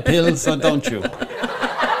want the pills or don't you?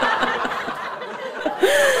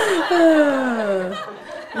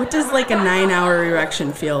 What does like a 9-hour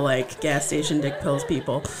erection feel like, gas station dick pills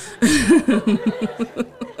people?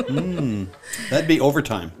 That'd be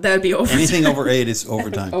overtime. That'd be overtime. Anything over 8 is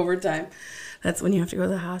overtime. Overtime. That's when you have to go to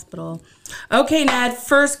the hospital. Okay, Ned,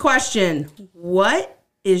 first question. What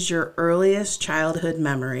is your earliest childhood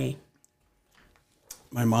memory?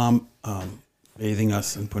 My mom bathing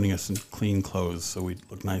us and putting us in clean clothes so we'd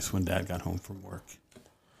look nice when Dad got home from work.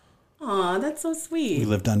 Aw, that's so We sweet.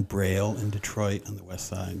 lived on Braille in Detroit on the west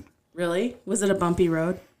side. Really? Was it a bumpy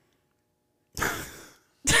road?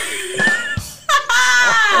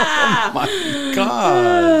 My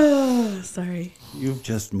God. Sorry. You've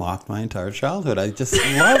just mocked my entire childhood. I just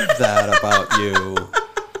love that about you.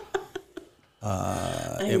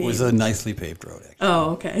 It was a nicely paved road, actually.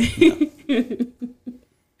 Oh, okay.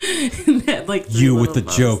 That, like, three You with the little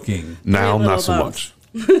bumps. joking. Now, Three not so little much.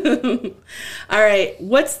 All right.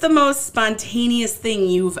 What's the most spontaneous thing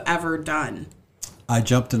you've ever done? I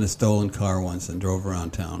jumped in a stolen car once and drove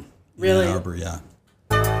around town. Really? In Ann Arbor, yeah.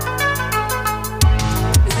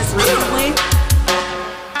 Is this recently?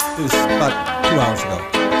 It was about 2 hours ago.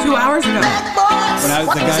 2 hours ago. When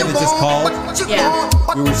the guy that just called, Yeah.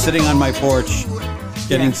 we were sitting on my porch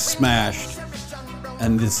getting smashed,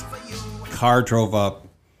 and this car drove up,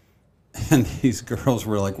 and these girls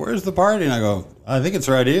were like, "Where's the party?" And I go, "I think it's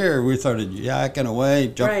right here." We started yakking away,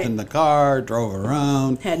 jumped Right. in the car, drove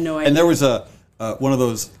around. Had no idea. And there was a one of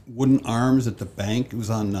those wooden arms at the bank. It was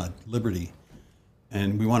on Liberty,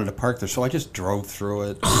 and we wanted to park there, so I just drove through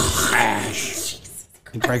it. Smash.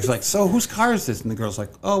 And Greg's like, "So whose car is this?" And the girl's like,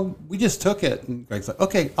 "Oh, we just took it." And Greg's like,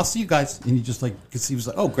 "Okay, I'll see you guys." And he just like, because he was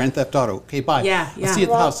like, "Oh, Grand Theft Auto. Okay, bye. Yeah, yeah. I'll see you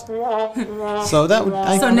at the house." So that would.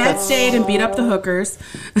 So Ned stayed and beat up the hookers.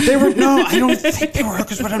 They were no, I don't think they were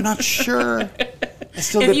hookers, but I'm not sure. I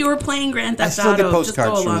still If you were playing Grand Theft still get Auto, just go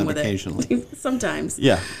postcards from along them with occasionally. it. Sometimes.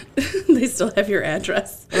 Yeah. They still have your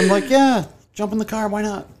address. I'm like, yeah, jump in the car. Why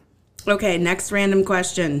not? Okay, next random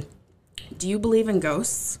question. Do you believe in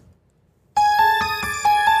ghosts?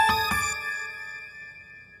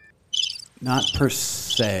 Not per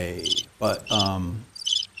se, but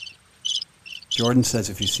Jordan says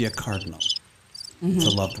if you see a cardinal, it's a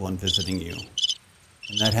loved one visiting you.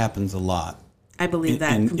 And that happens a lot. I believe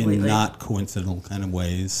that in completely. not coincidental kind of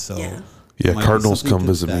ways. So Yeah. Yeah, might be cardinals something come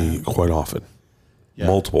to visit me that. quite often. Yeah.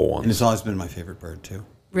 Multiple And ones. it's always been my favorite bird, too.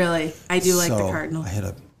 Really? I do like the So, cardinal. I had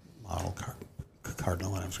a model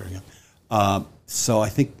cardinal when I was growing up. So I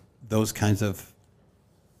think those kinds of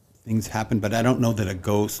things happen, but I don't know that a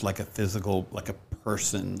ghost, like a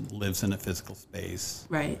person, lives in a physical space.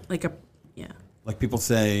 Right. Yeah. Like people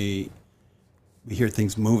say, we hear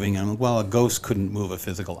things moving, and I'm like, well, a ghost couldn't move a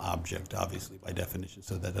physical object, obviously, by definition,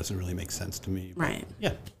 so that doesn't really make sense to me. But Right.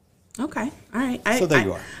 yeah. Okay. All right. So there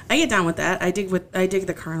you are. I get down with that. I dig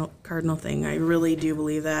the cardinal thing. I really do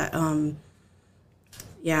believe that.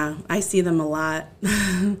 Yeah, I see them a lot.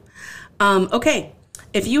 Okay.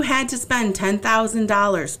 If you had to spend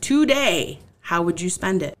 $10,000 today, how would you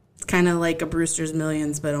spend it? It's kind of like a Brewster's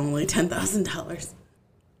Millions, but only $10,000.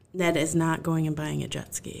 Ned is not going and buying a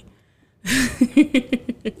jet ski.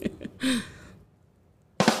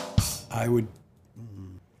 I would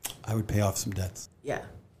pay off some debts. Yeah.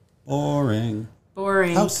 Boring.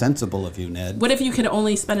 Boring. How sensible of you, Ned. What if you could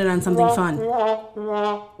only spend it on something fun?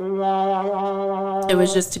 It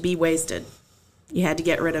was just to be wasted. You had to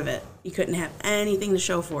get rid of it. You couldn't have anything to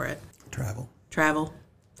show for it. Travel.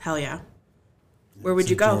 Hell yeah. Where would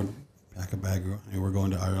you go? Jordan, pack a bag. We're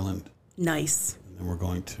going to Ireland, Nice. and then we're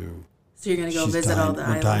going to. So you're going to go she's visit dying, all the we're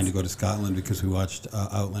islands. dying to go to Scotland because we watched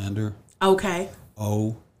Outlander. Okay.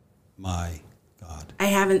 Oh my God. I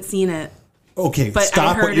haven't seen it. Okay, But I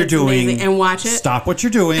stop heard what you're it's doing amazing. And watch it. Stop what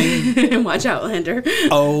you're doing. Watch Outlander.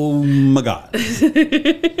 Oh my God.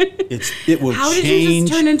 It will How did change you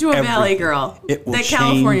just turn into a everything. Valley girl? It will That change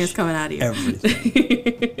California's coming out of you.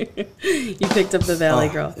 everything. You picked up the Valley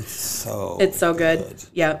girl. It's so good.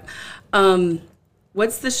 Yep.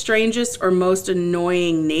 What's the strangest or most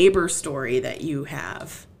annoying neighbor story that you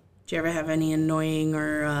have? Do you ever have any annoying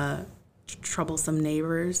or troublesome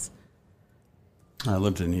neighbors? I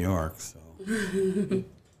lived in New York, so.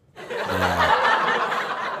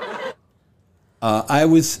 I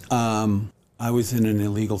was in an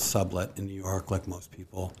illegal sublet in New York, like most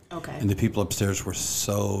people. Okay. And the people upstairs were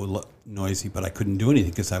so noisy, but I couldn't do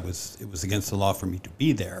anything because it was against the law for me to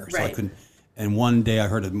be there. So I Right. couldn't. And one day I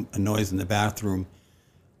heard a noise in the bathroom.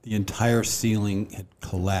 The entire ceiling had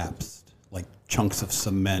collapsed, like chunks of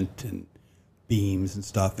cement and beams and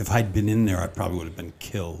stuff. If I'd been in there, I probably would have been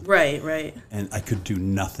killed. Right. And I could do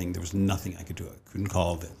nothing. There was nothing I could do. I couldn't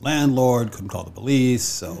call the landlord, couldn't call the police.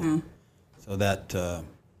 So, so that That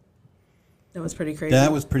was pretty crazy.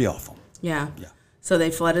 that was pretty awful. Yeah. Yeah. So they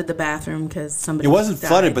flooded the bathroom because somebody It wasn't died.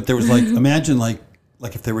 flooded, but there was like imagine like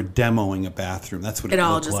like if they were demoing a bathroom, that's what it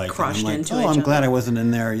all looked just like. crushed And I'm like, into oh, each I'm other. glad I wasn't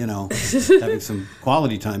in there, having some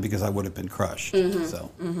quality time because I would have been crushed.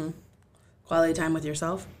 So Quality time with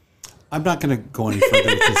yourself? I'm not going to go any further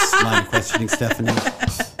with this line of questioning, Stephanie.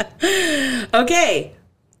 Okay.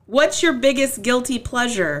 What's your biggest guilty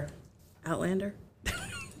pleasure? Outlander?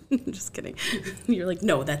 Just kidding. You're like,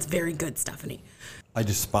 no, that's very good, Stephanie. I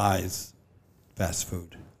despise fast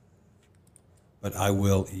food, but I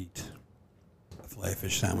will eat a filet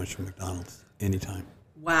fish sandwich from McDonald's anytime.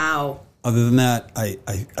 Wow. Other than that, I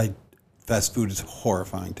fast food is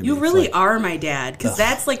horrifying to me. You It's really like, are my dad, because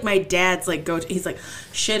that's like my dad's like go-to. He's like,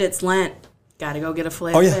 shit, it's Lent. Got to go get a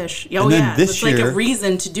fillet of fish. Oh, And then yeah. this It's like a year,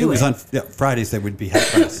 reason to do it. It was on Fridays. They would be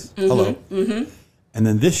half price. Hello. And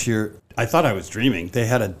then this year, I thought I was dreaming. They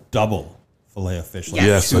had a double fillet of fish.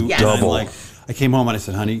 Yes, a Yes. double. And I came home and I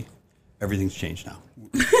said, honey, everything's changed now.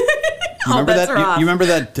 All bets are off. You remember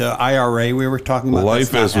that IRA we were talking about?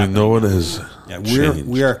 Life That's as not we know it happening. is Yeah, changed.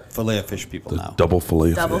 we are filet of fish people now. Double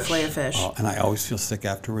fillet Double fish. fillet of fish. Oh, and I always feel sick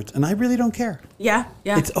afterwards, and I really don't care. Yeah,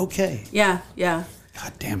 yeah. It's okay. Yeah, yeah.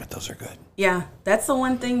 God damn it, those are good. Yeah, that's the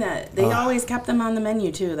one thing that they always kept them on the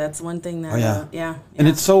menu too. That's one thing that, Oh yeah. yeah. And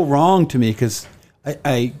it's so wrong to me because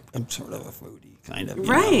I am sort of a foodie kind of.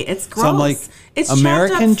 Right, it's So I'm like, gross. It's chopped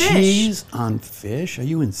American up fish. cheese on fish? Are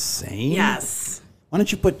you insane? Yes. Why don't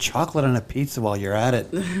you put chocolate on a pizza while you're at it,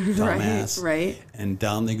 dumbass? right. And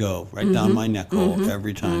down they go, right down my neck hole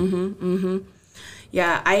every time.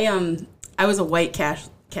 Yeah, I was a White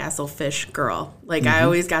Castle fish girl. Like I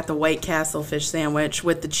always got the White Castle fish sandwich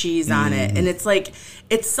with the cheese on it, and it's like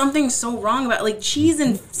it's something so wrong about like cheese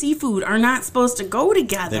and seafood are not supposed to go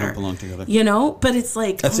together. They don't belong together. But it's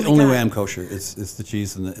like That's oh the my only God. way I'm kosher. It's the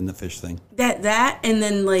cheese and the fish thing. that and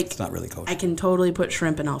then like It's not really kosher. I can totally put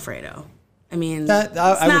shrimp in Alfredo. I mean, That- it's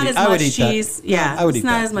I not would as eat- I would much eat that. cheese. Yeah, I would it's eat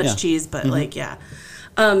not that. as much Yeah. cheese, but like, yeah.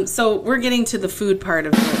 So we're getting to the food part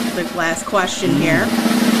of the last question here.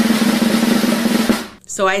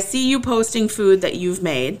 So I see you posting food that you've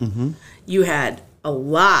made. You had a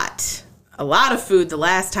lot of food the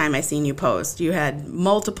last time I seen you post. You had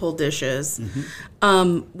multiple dishes.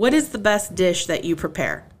 What is the best dish that you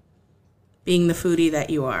prepare, being the foodie that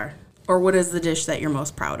you are? Or what is the dish that you're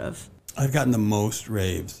most proud of? I've gotten the most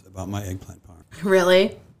raves about my eggplant parm.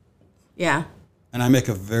 Really? Yeah. And I make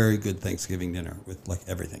a very good Thanksgiving dinner with like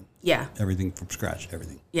everything. Yeah. Everything from scratch,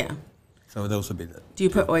 everything. Yeah. So those would be the. Do you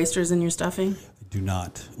put oysters in your stuffing? I do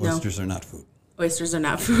not. No. Oysters are not food. Oysters are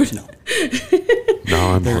not food. No.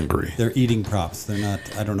 Now I'm hungry. They're eating props. They're not.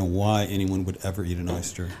 I don't know why anyone would ever eat an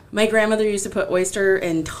oyster. My grandmother used to put oyster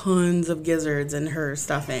and tons of gizzards in her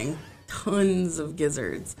stuffing. Tons of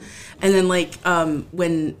gizzards. And then like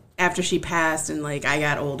when after she passed and like I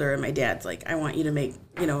got older and my dad's like, I want you to make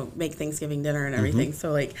Thanksgiving dinner and everything.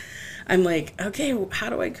 So like I'm like, okay, how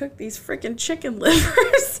do I cook these freaking chicken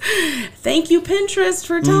livers? Thank you, Pinterest,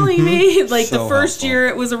 for telling me. Like So the first helpful. year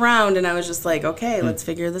it was around and I was just like, okay, let's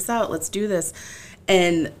figure this out. Let's do this.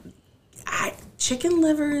 And chicken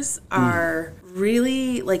livers are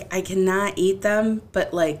really like I cannot eat them,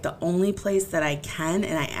 but like the only place that I can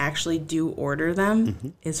and I actually do order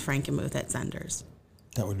them is Frankenmuth at Sender's.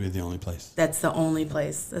 That would be the only place. That's the only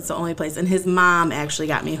place. That's the only place. And his mom actually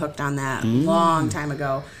got me hooked on that long time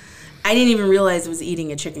ago. I didn't even realize it was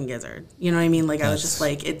eating a chicken gizzard. You know what I mean? Like I was just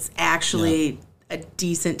like, it's actually a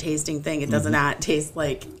decent tasting thing. It does not taste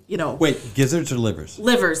like, Wait, gizzards or livers?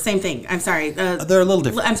 livers. Same thing. I'm sorry. They're a little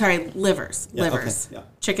different. I'm sorry, livers. Yeah, okay, livers. yeah.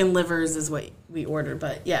 Chicken livers is what we ordered.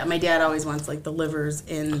 But yeah, my dad always wants like the livers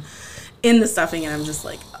in the stuffing, and I'm just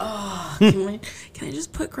like, oh, can I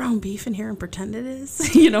just put ground beef in here and pretend it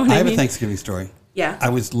is? You know what I I have mean? a Thanksgiving story. Yeah. I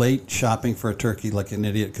was late shopping for a turkey like an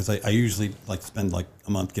idiot because I usually like spend like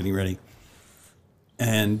a month getting ready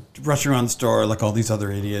and rushing around the store like all these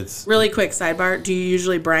other idiots. Really quick sidebar: do you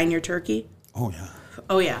usually brine your turkey? Oh yeah.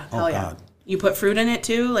 Oh yeah, hell yeah. God. You put fruit in it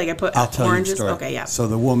too? Like I put I'll tell oranges. you the story. Okay, yeah. So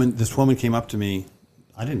this woman came up to me.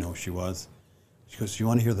 I didn't know who she was. She goes, "Do you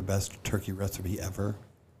want to hear the best turkey recipe ever?"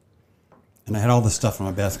 And I had all this stuff in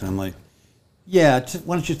my basket. I'm like, "Yeah,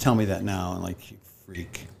 why don't you tell me that now?" And like, you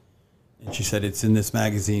freak. And she said, "It's in this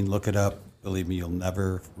magazine. Look it up. Believe me, you'll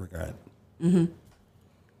never regret." And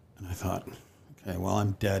I thought, okay, well,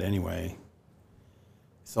 I'm dead anyway.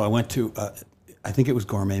 So I went to, I think it was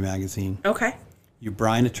Gourmet Magazine. Okay. You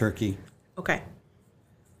brine a turkey. Okay.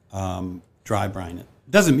 Dry brine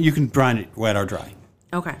it. You can brine it wet or dry.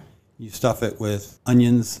 Okay. You stuff it with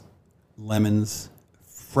onions, lemons,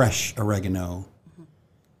 fresh oregano,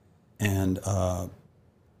 and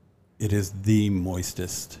it is the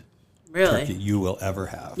moistest Really? turkey you will ever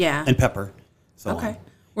have. Yeah. And pepper. So Okay.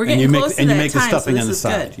 We're getting close to that and you make the time, stuffing so on the this is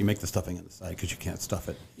side. good. You make the stuffing on the side because you can't stuff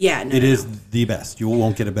it. Yeah, no, It is the best. You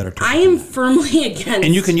won't get a better turkey. I am firmly against.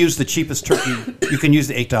 And you can use the cheapest turkey. You can use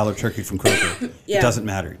the $8 turkey from Kroger. Yeah. It doesn't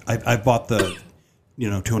matter. I bought the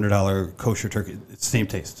 $200 kosher turkey. It's same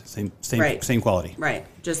taste, same quality. Right.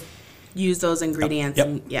 Just use those ingredients. Yep.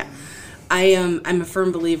 And, yeah. I'm a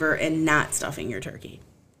firm believer in not stuffing your turkey.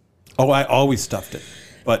 Oh, I always stuffed it,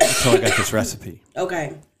 but until I got this recipe.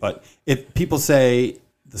 Okay. But if people say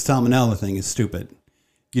the salmonella thing is stupid,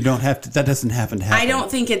 you don't have to. That doesn't happen. I don't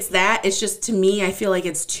think it's that. It's just, to me, I feel like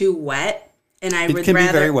it's too wet. And I would can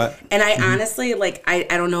rather, be very wet. And I honestly, like, I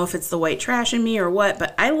don't know if it's the white trash in me or what,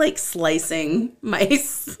 but I like slicing my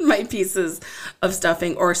pieces of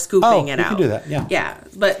stuffing or scooping it out. You can do that, yeah. Yeah,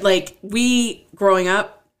 but like growing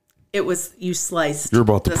up, it was you sliced You're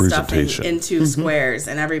about the stuffing presentation. into squares,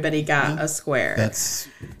 and everybody got a square. That's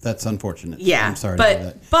unfortunate. Yeah, I'm sorry to hear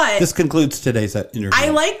that. but this concludes today's interview.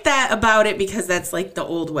 I like that about it because that's like the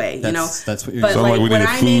old way, That's what you're But Sound like we when need a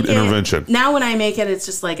I food make intervention. now when I make it, it's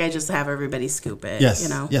just like I just have everybody scoop it. Yes, you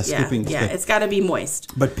know. yes, yeah, scooping is yeah. good. It's got to be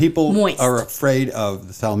moist. But people Moist. are afraid of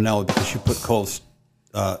the salmonella because you put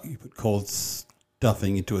cold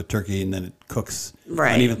stuffing into a turkey and then it cooks.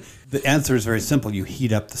 Right. Uneven. The answer is very simple. You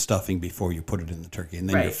heat up the stuffing before you put it in the turkey, and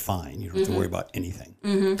then Right. you're fine. You don't have to worry about anything.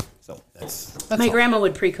 Mm-hmm. So that's My all. grandma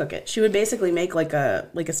would pre-cook it. She would basically make like a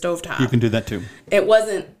stovetop. You can do that too. It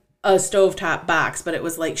wasn't a stovetop box, but it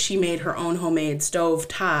was like she made her own homemade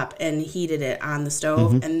stovetop and heated it on the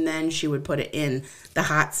stove, Mm-hmm. and then she would put it in the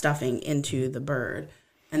hot stuffing into the bird,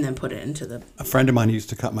 and then put it into the. A friend of mine who used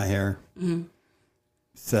to cut my hair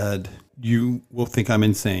said, "You will think I'm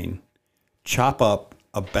insane. Chop up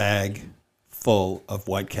a bag full of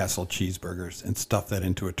White Castle cheeseburgers and stuff that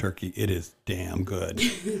into a turkey. It is damn good."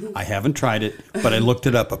 I haven't tried it, but I looked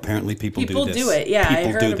it up. Apparently people do this. People do it. Yeah, I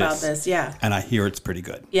People heard do about this. Yeah. And I hear it's pretty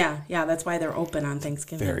good. Yeah, that's why they're open on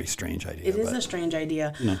Thanksgiving. Very strange idea. It is but a strange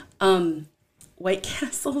idea. White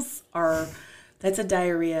Castles that's a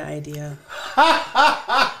diarrhea idea.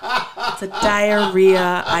 It's a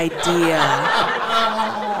diarrhea idea.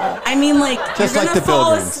 I mean, like, Just you're like going to the fall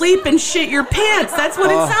Pilgrims. asleep and shit your pants. That's what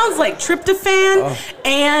it sounds like. Tryptophan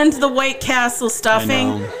and the White Castle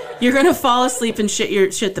stuffing. know. You're going to fall asleep and shit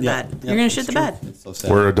the bed. You're going to shit the bed. It's so sad.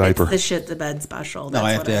 Wear a diaper. The shit the bed special. No, That's I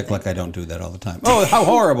have what to act think. like I don't do that all the time. Oh, how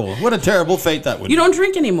horrible. What a terrible fate that would You be. don't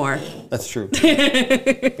drink anymore. That's true.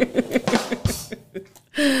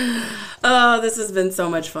 Oh, this has been so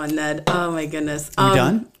much fun, Ned. Oh my goodness. Are we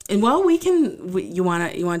done? And well, you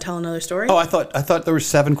wanna tell another story? Oh, I thought there were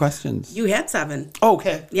 7 questions. You had 7. Oh,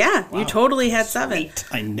 okay. Yeah, you totally had 7.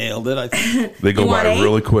 I nailed it. I think. They go You by want 8?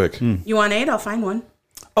 really quick. You want 8? I'll find one.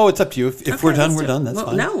 Oh, it's up to you. If Okay, we're done, let's we're do done. it. That's Well,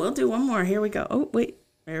 fine. No, we'll do one more. Here we go. Oh, wait.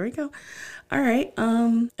 There we go. All right.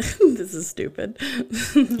 This is stupid.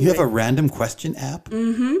 You have a random question app?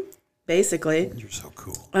 Basically. You're so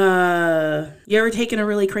cool. You ever taken a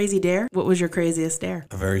really crazy dare? What was your craziest dare?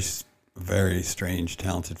 A very strange,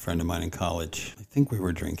 talented friend of mine in college. I think we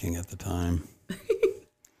were drinking at the time.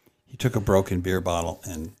 He took a broken beer bottle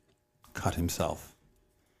and cut himself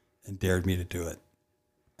and dared me to do it.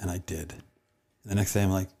 And I did. And the next day I'm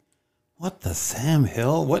like, what the Sam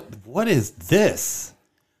Hill? What is this?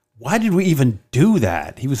 Why did we even do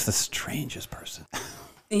that? He was the strangest person.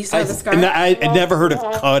 And you saw the scar? And I had never heard of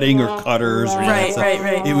cutting or cutters or Right, anything.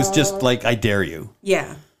 right. It was just like, I dare you.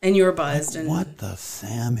 Yeah. And you were buzzed. And What the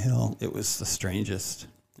Sam Hill? It was the strangest.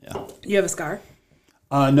 Yeah. you have a scar?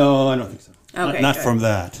 No, I don't think so. Okay, not good. from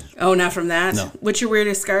that. Oh, not from that? No. What's your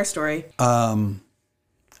weirdest scar story? I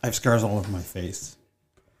have scars all over my face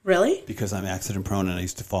Really? because I'm accident prone and I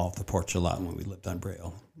used to fall off the porch a lot when we lived on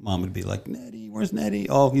Braille. Mom would be like, "Nettie, where's Nettie?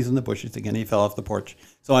 Oh, he's in the bushes again. He fell off the porch."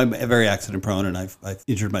 So I'm very accident prone and I've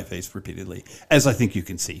injured my face repeatedly, as I think you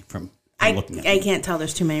can see from looking at I me. can't tell.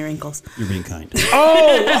 There's too many wrinkles. You're being kind.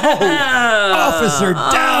 Officer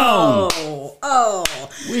down! Oh,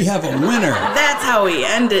 We have a winner. that's how we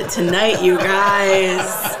end it tonight, you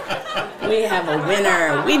guys. We have a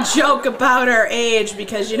winner. We joke about our age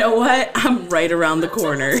because you know what? I'm right around the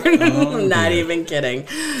corner. I'm not even kidding.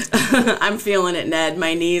 I'm feeling it, Ned.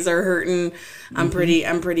 My knees are hurting. I'm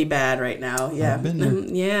pretty bad right now. Yeah. I've been there.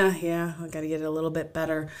 Yeah. I got to get it a little bit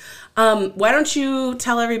better. Why don't you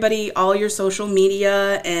tell everybody all your social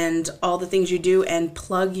media and all the things you do and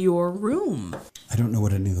plug your room? I don't know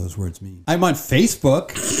what any of those words mean. I'm on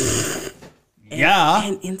Facebook. Yeah.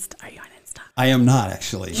 And Insta. Are you on Insta? I am not,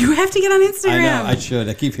 actually. You have to get on Instagram. I know. I should.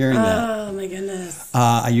 I keep hearing that. Oh my goodness.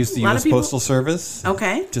 I use the lot of U.S. people- Postal Service.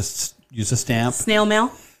 Okay. Just use a stamp. Snail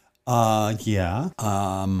mail. Yeah.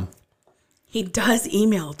 He does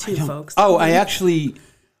email too, folks. Oh, I actually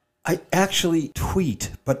I actually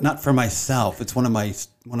tweet, but not for myself. It's one of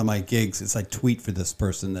my gigs. It's I tweet for this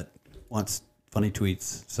person that wants funny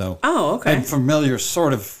tweets. So okay. I'm familiar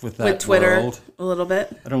sort of with that with Twitter world. A little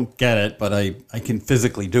bit. I don't get it, but I can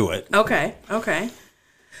physically do it. Okay.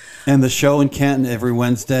 And the show in Canton every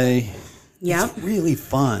Wednesday. Yeah. It's really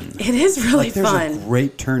fun. It is really there's fun. A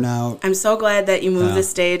great turnout. I'm so glad that you moved the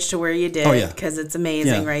stage to where you did. Oh, yeah. Because it's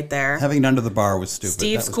amazing right there. Having it under the bar was stupid.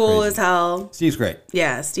 Steve's cool as hell. Steve's great.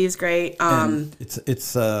 Yeah, Steve's great. And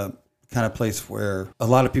it's a kind of place where a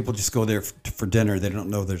lot of people just go there for dinner. They don't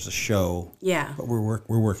know there's a show. Yeah. But we're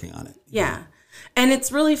working on it. Yeah. And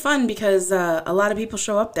it's really fun because a lot of people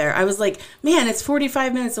show up there. I was like, man, it's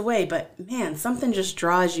 45 minutes away, but man, something just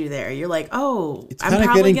draws you there. You're like, oh, I'm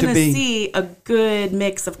probably going to see a good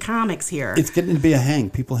mix of comics here. It's getting to be a hang.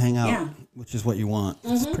 People hang out, which is what you want.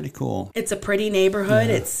 It's pretty cool. It's a pretty neighborhood.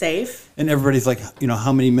 Yeah. It's safe. And everybody's like,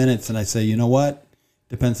 how many minutes? And I say, you know what?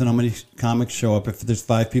 Depends on how many comics show up. If there's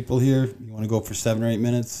 5 people here, you want to go for 7 or 8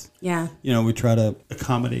 minutes? Yeah. We try to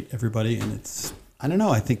accommodate everybody. And I don't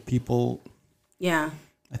know. I think people... Yeah.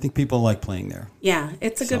 I think people like playing there. Yeah,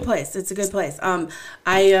 it's a good place. It's a good place.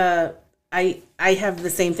 I have the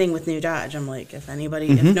same thing with New Dodge. I'm like, if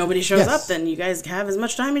nobody shows up, then you guys have as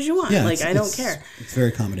much time as you want. Yeah, I don't care. It's very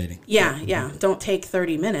accommodating. Yeah. Don't take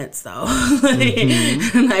 30 minutes though.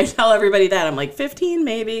 And I tell everybody that. I'm like 15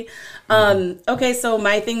 maybe. Okay, so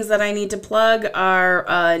my things that I need to plug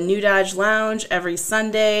are New Dodge Lounge every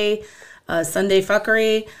Sunday, Sunday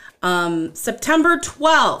Fuckery. September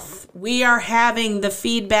 12th, we are having the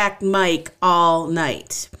feedback mic all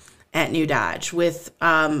night at New Dodge with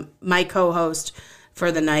my co-host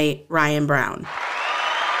for the night, Ryan Brown.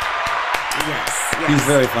 Yes. He's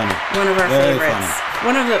very funny. One of our favorites.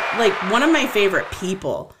 Funny. One of my favorite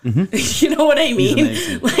people. Mm-hmm. You know what I mean?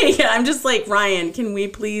 I'm just like, Ryan, can we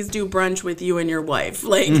please do brunch with you and your wife?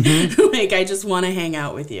 I just want to hang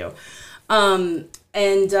out with you.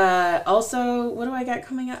 And also, what do I got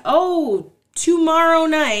coming up? Oh, tomorrow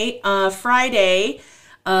night, Friday,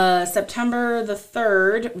 September the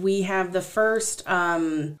 3rd, we have the first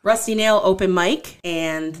Rusty Nail open mic,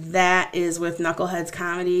 and that is with Knuckleheads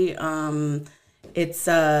Comedy. It's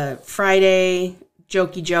Friday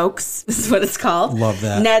Jokey Jokes is what it's called. Love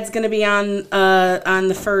that. Ned's going to be on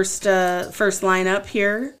the first lineup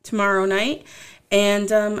here tomorrow night, and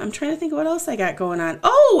I'm trying to think of what else I got going on.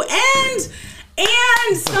 Oh, and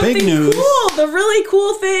something cool, the really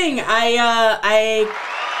cool thing. I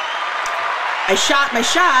shot my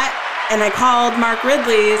shot and I called Mark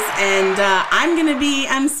Ridley's, and I'm going to be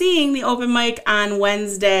emceeing the open mic on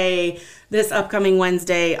Wednesday, this upcoming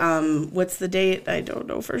Wednesday. What's the date? I don't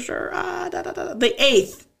know for sure. The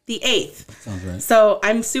 8th. The 8th. Sounds right. So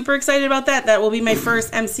I'm super excited about that. That will be my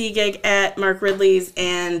first MC gig at Mark Ridley's,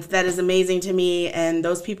 and that is amazing to me. And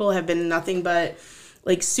those people have been nothing but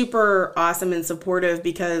super awesome and supportive,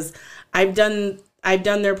 because I've done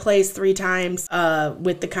their plays 3 times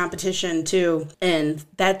with the competition too, and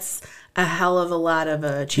that's a hell of a lot of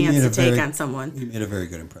a chance to take on someone. You made a very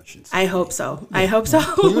good impression. I hope so. Yeah. I hope so.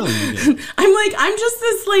 Clearly you did. I'm just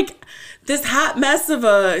this hot mess of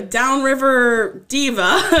a downriver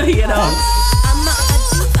diva, you know.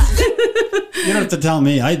 You don't have to tell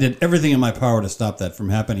me. I did everything in my power to stop that from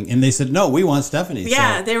happening. And they said, no, we want Stephanie.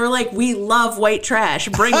 Yeah, so. They were like, we love white trash.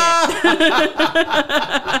 Bring it.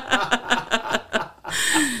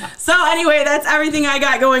 So anyway, that's everything I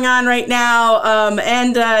got going on right now.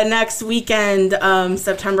 And next weekend,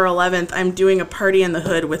 September 11th, I'm doing a party in the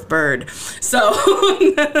hood with Bird. So,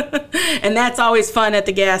 and that's always fun at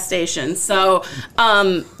the gas station. So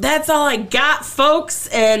that's all I got, folks.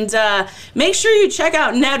 And make sure you check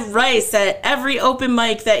out Ned Rice at every open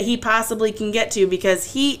mic that he possibly can get to,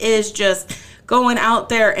 because he is just going out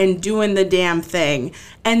there and doing the damn thing.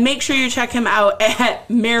 And make sure you check him out at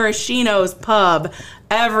Maraschino's Pub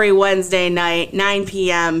every Wednesday night, 9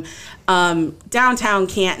 p.m., downtown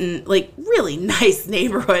Canton, really nice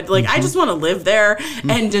neighborhood. I just want to live there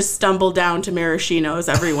and just stumble down to Maraschino's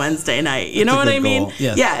every Wednesday night. You know what I mean?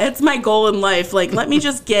 Yes. Yeah, it's my goal in life. Let me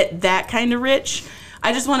just get that kind of rich.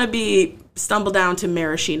 I just want to stumble down to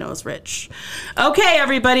Maraschino's rich. Okay,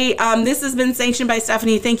 everybody. This has been Sanctioned by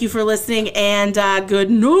Stephanie. Thank you for listening, and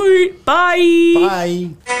good night. Bye. Bye.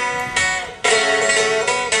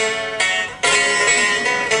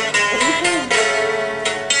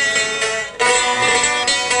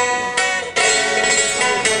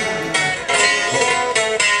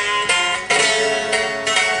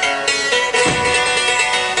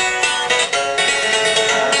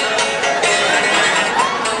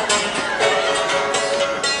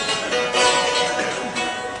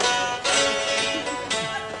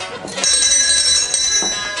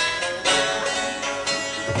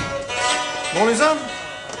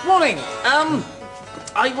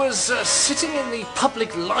 I was sitting in the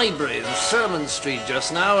public library of Sherman Street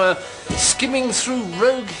just now, skimming through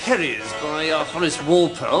Rogue Herries by Horace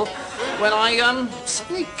Walpole, when I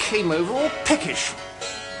suddenly came over all peckish.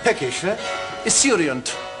 Peckish, eh?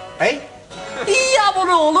 Esurient. Eh? Yeah, we're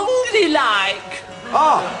all hungry like.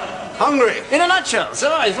 Ah, hungry. In a nutshell,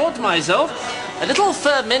 so I thought to myself, a little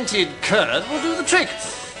fermented curd will do the trick.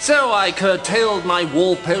 So I curtailed my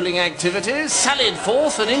wall-poling activities, sallied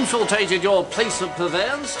forth and infiltrated your place of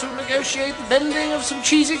purveyance to negotiate the vending of some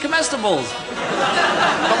cheesy comestibles.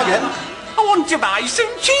 Come again? I want to buy some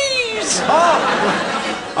cheese!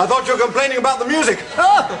 Oh, I thought you were complaining about the music.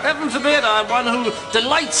 Oh, heaven forbid, I'm one who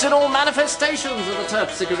delights in all manifestations of the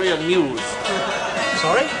terpsichorean muse.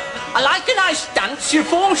 Sorry? I like a nice dance, you're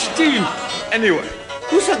forced to. Anyway,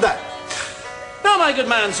 who said that? Now, my good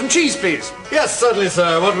man, some cheese, please. Yes, certainly,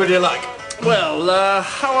 sir. What would you like? Well,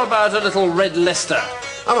 how about a little red Leicester?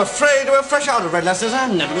 I'm afraid we're fresh out of red Leicester, sir.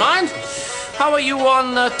 Never mind. How are you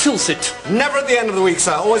on Tilsit? Never at the end of the week,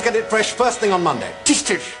 sir. Always get it fresh first thing on Monday. Tish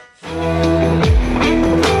tish.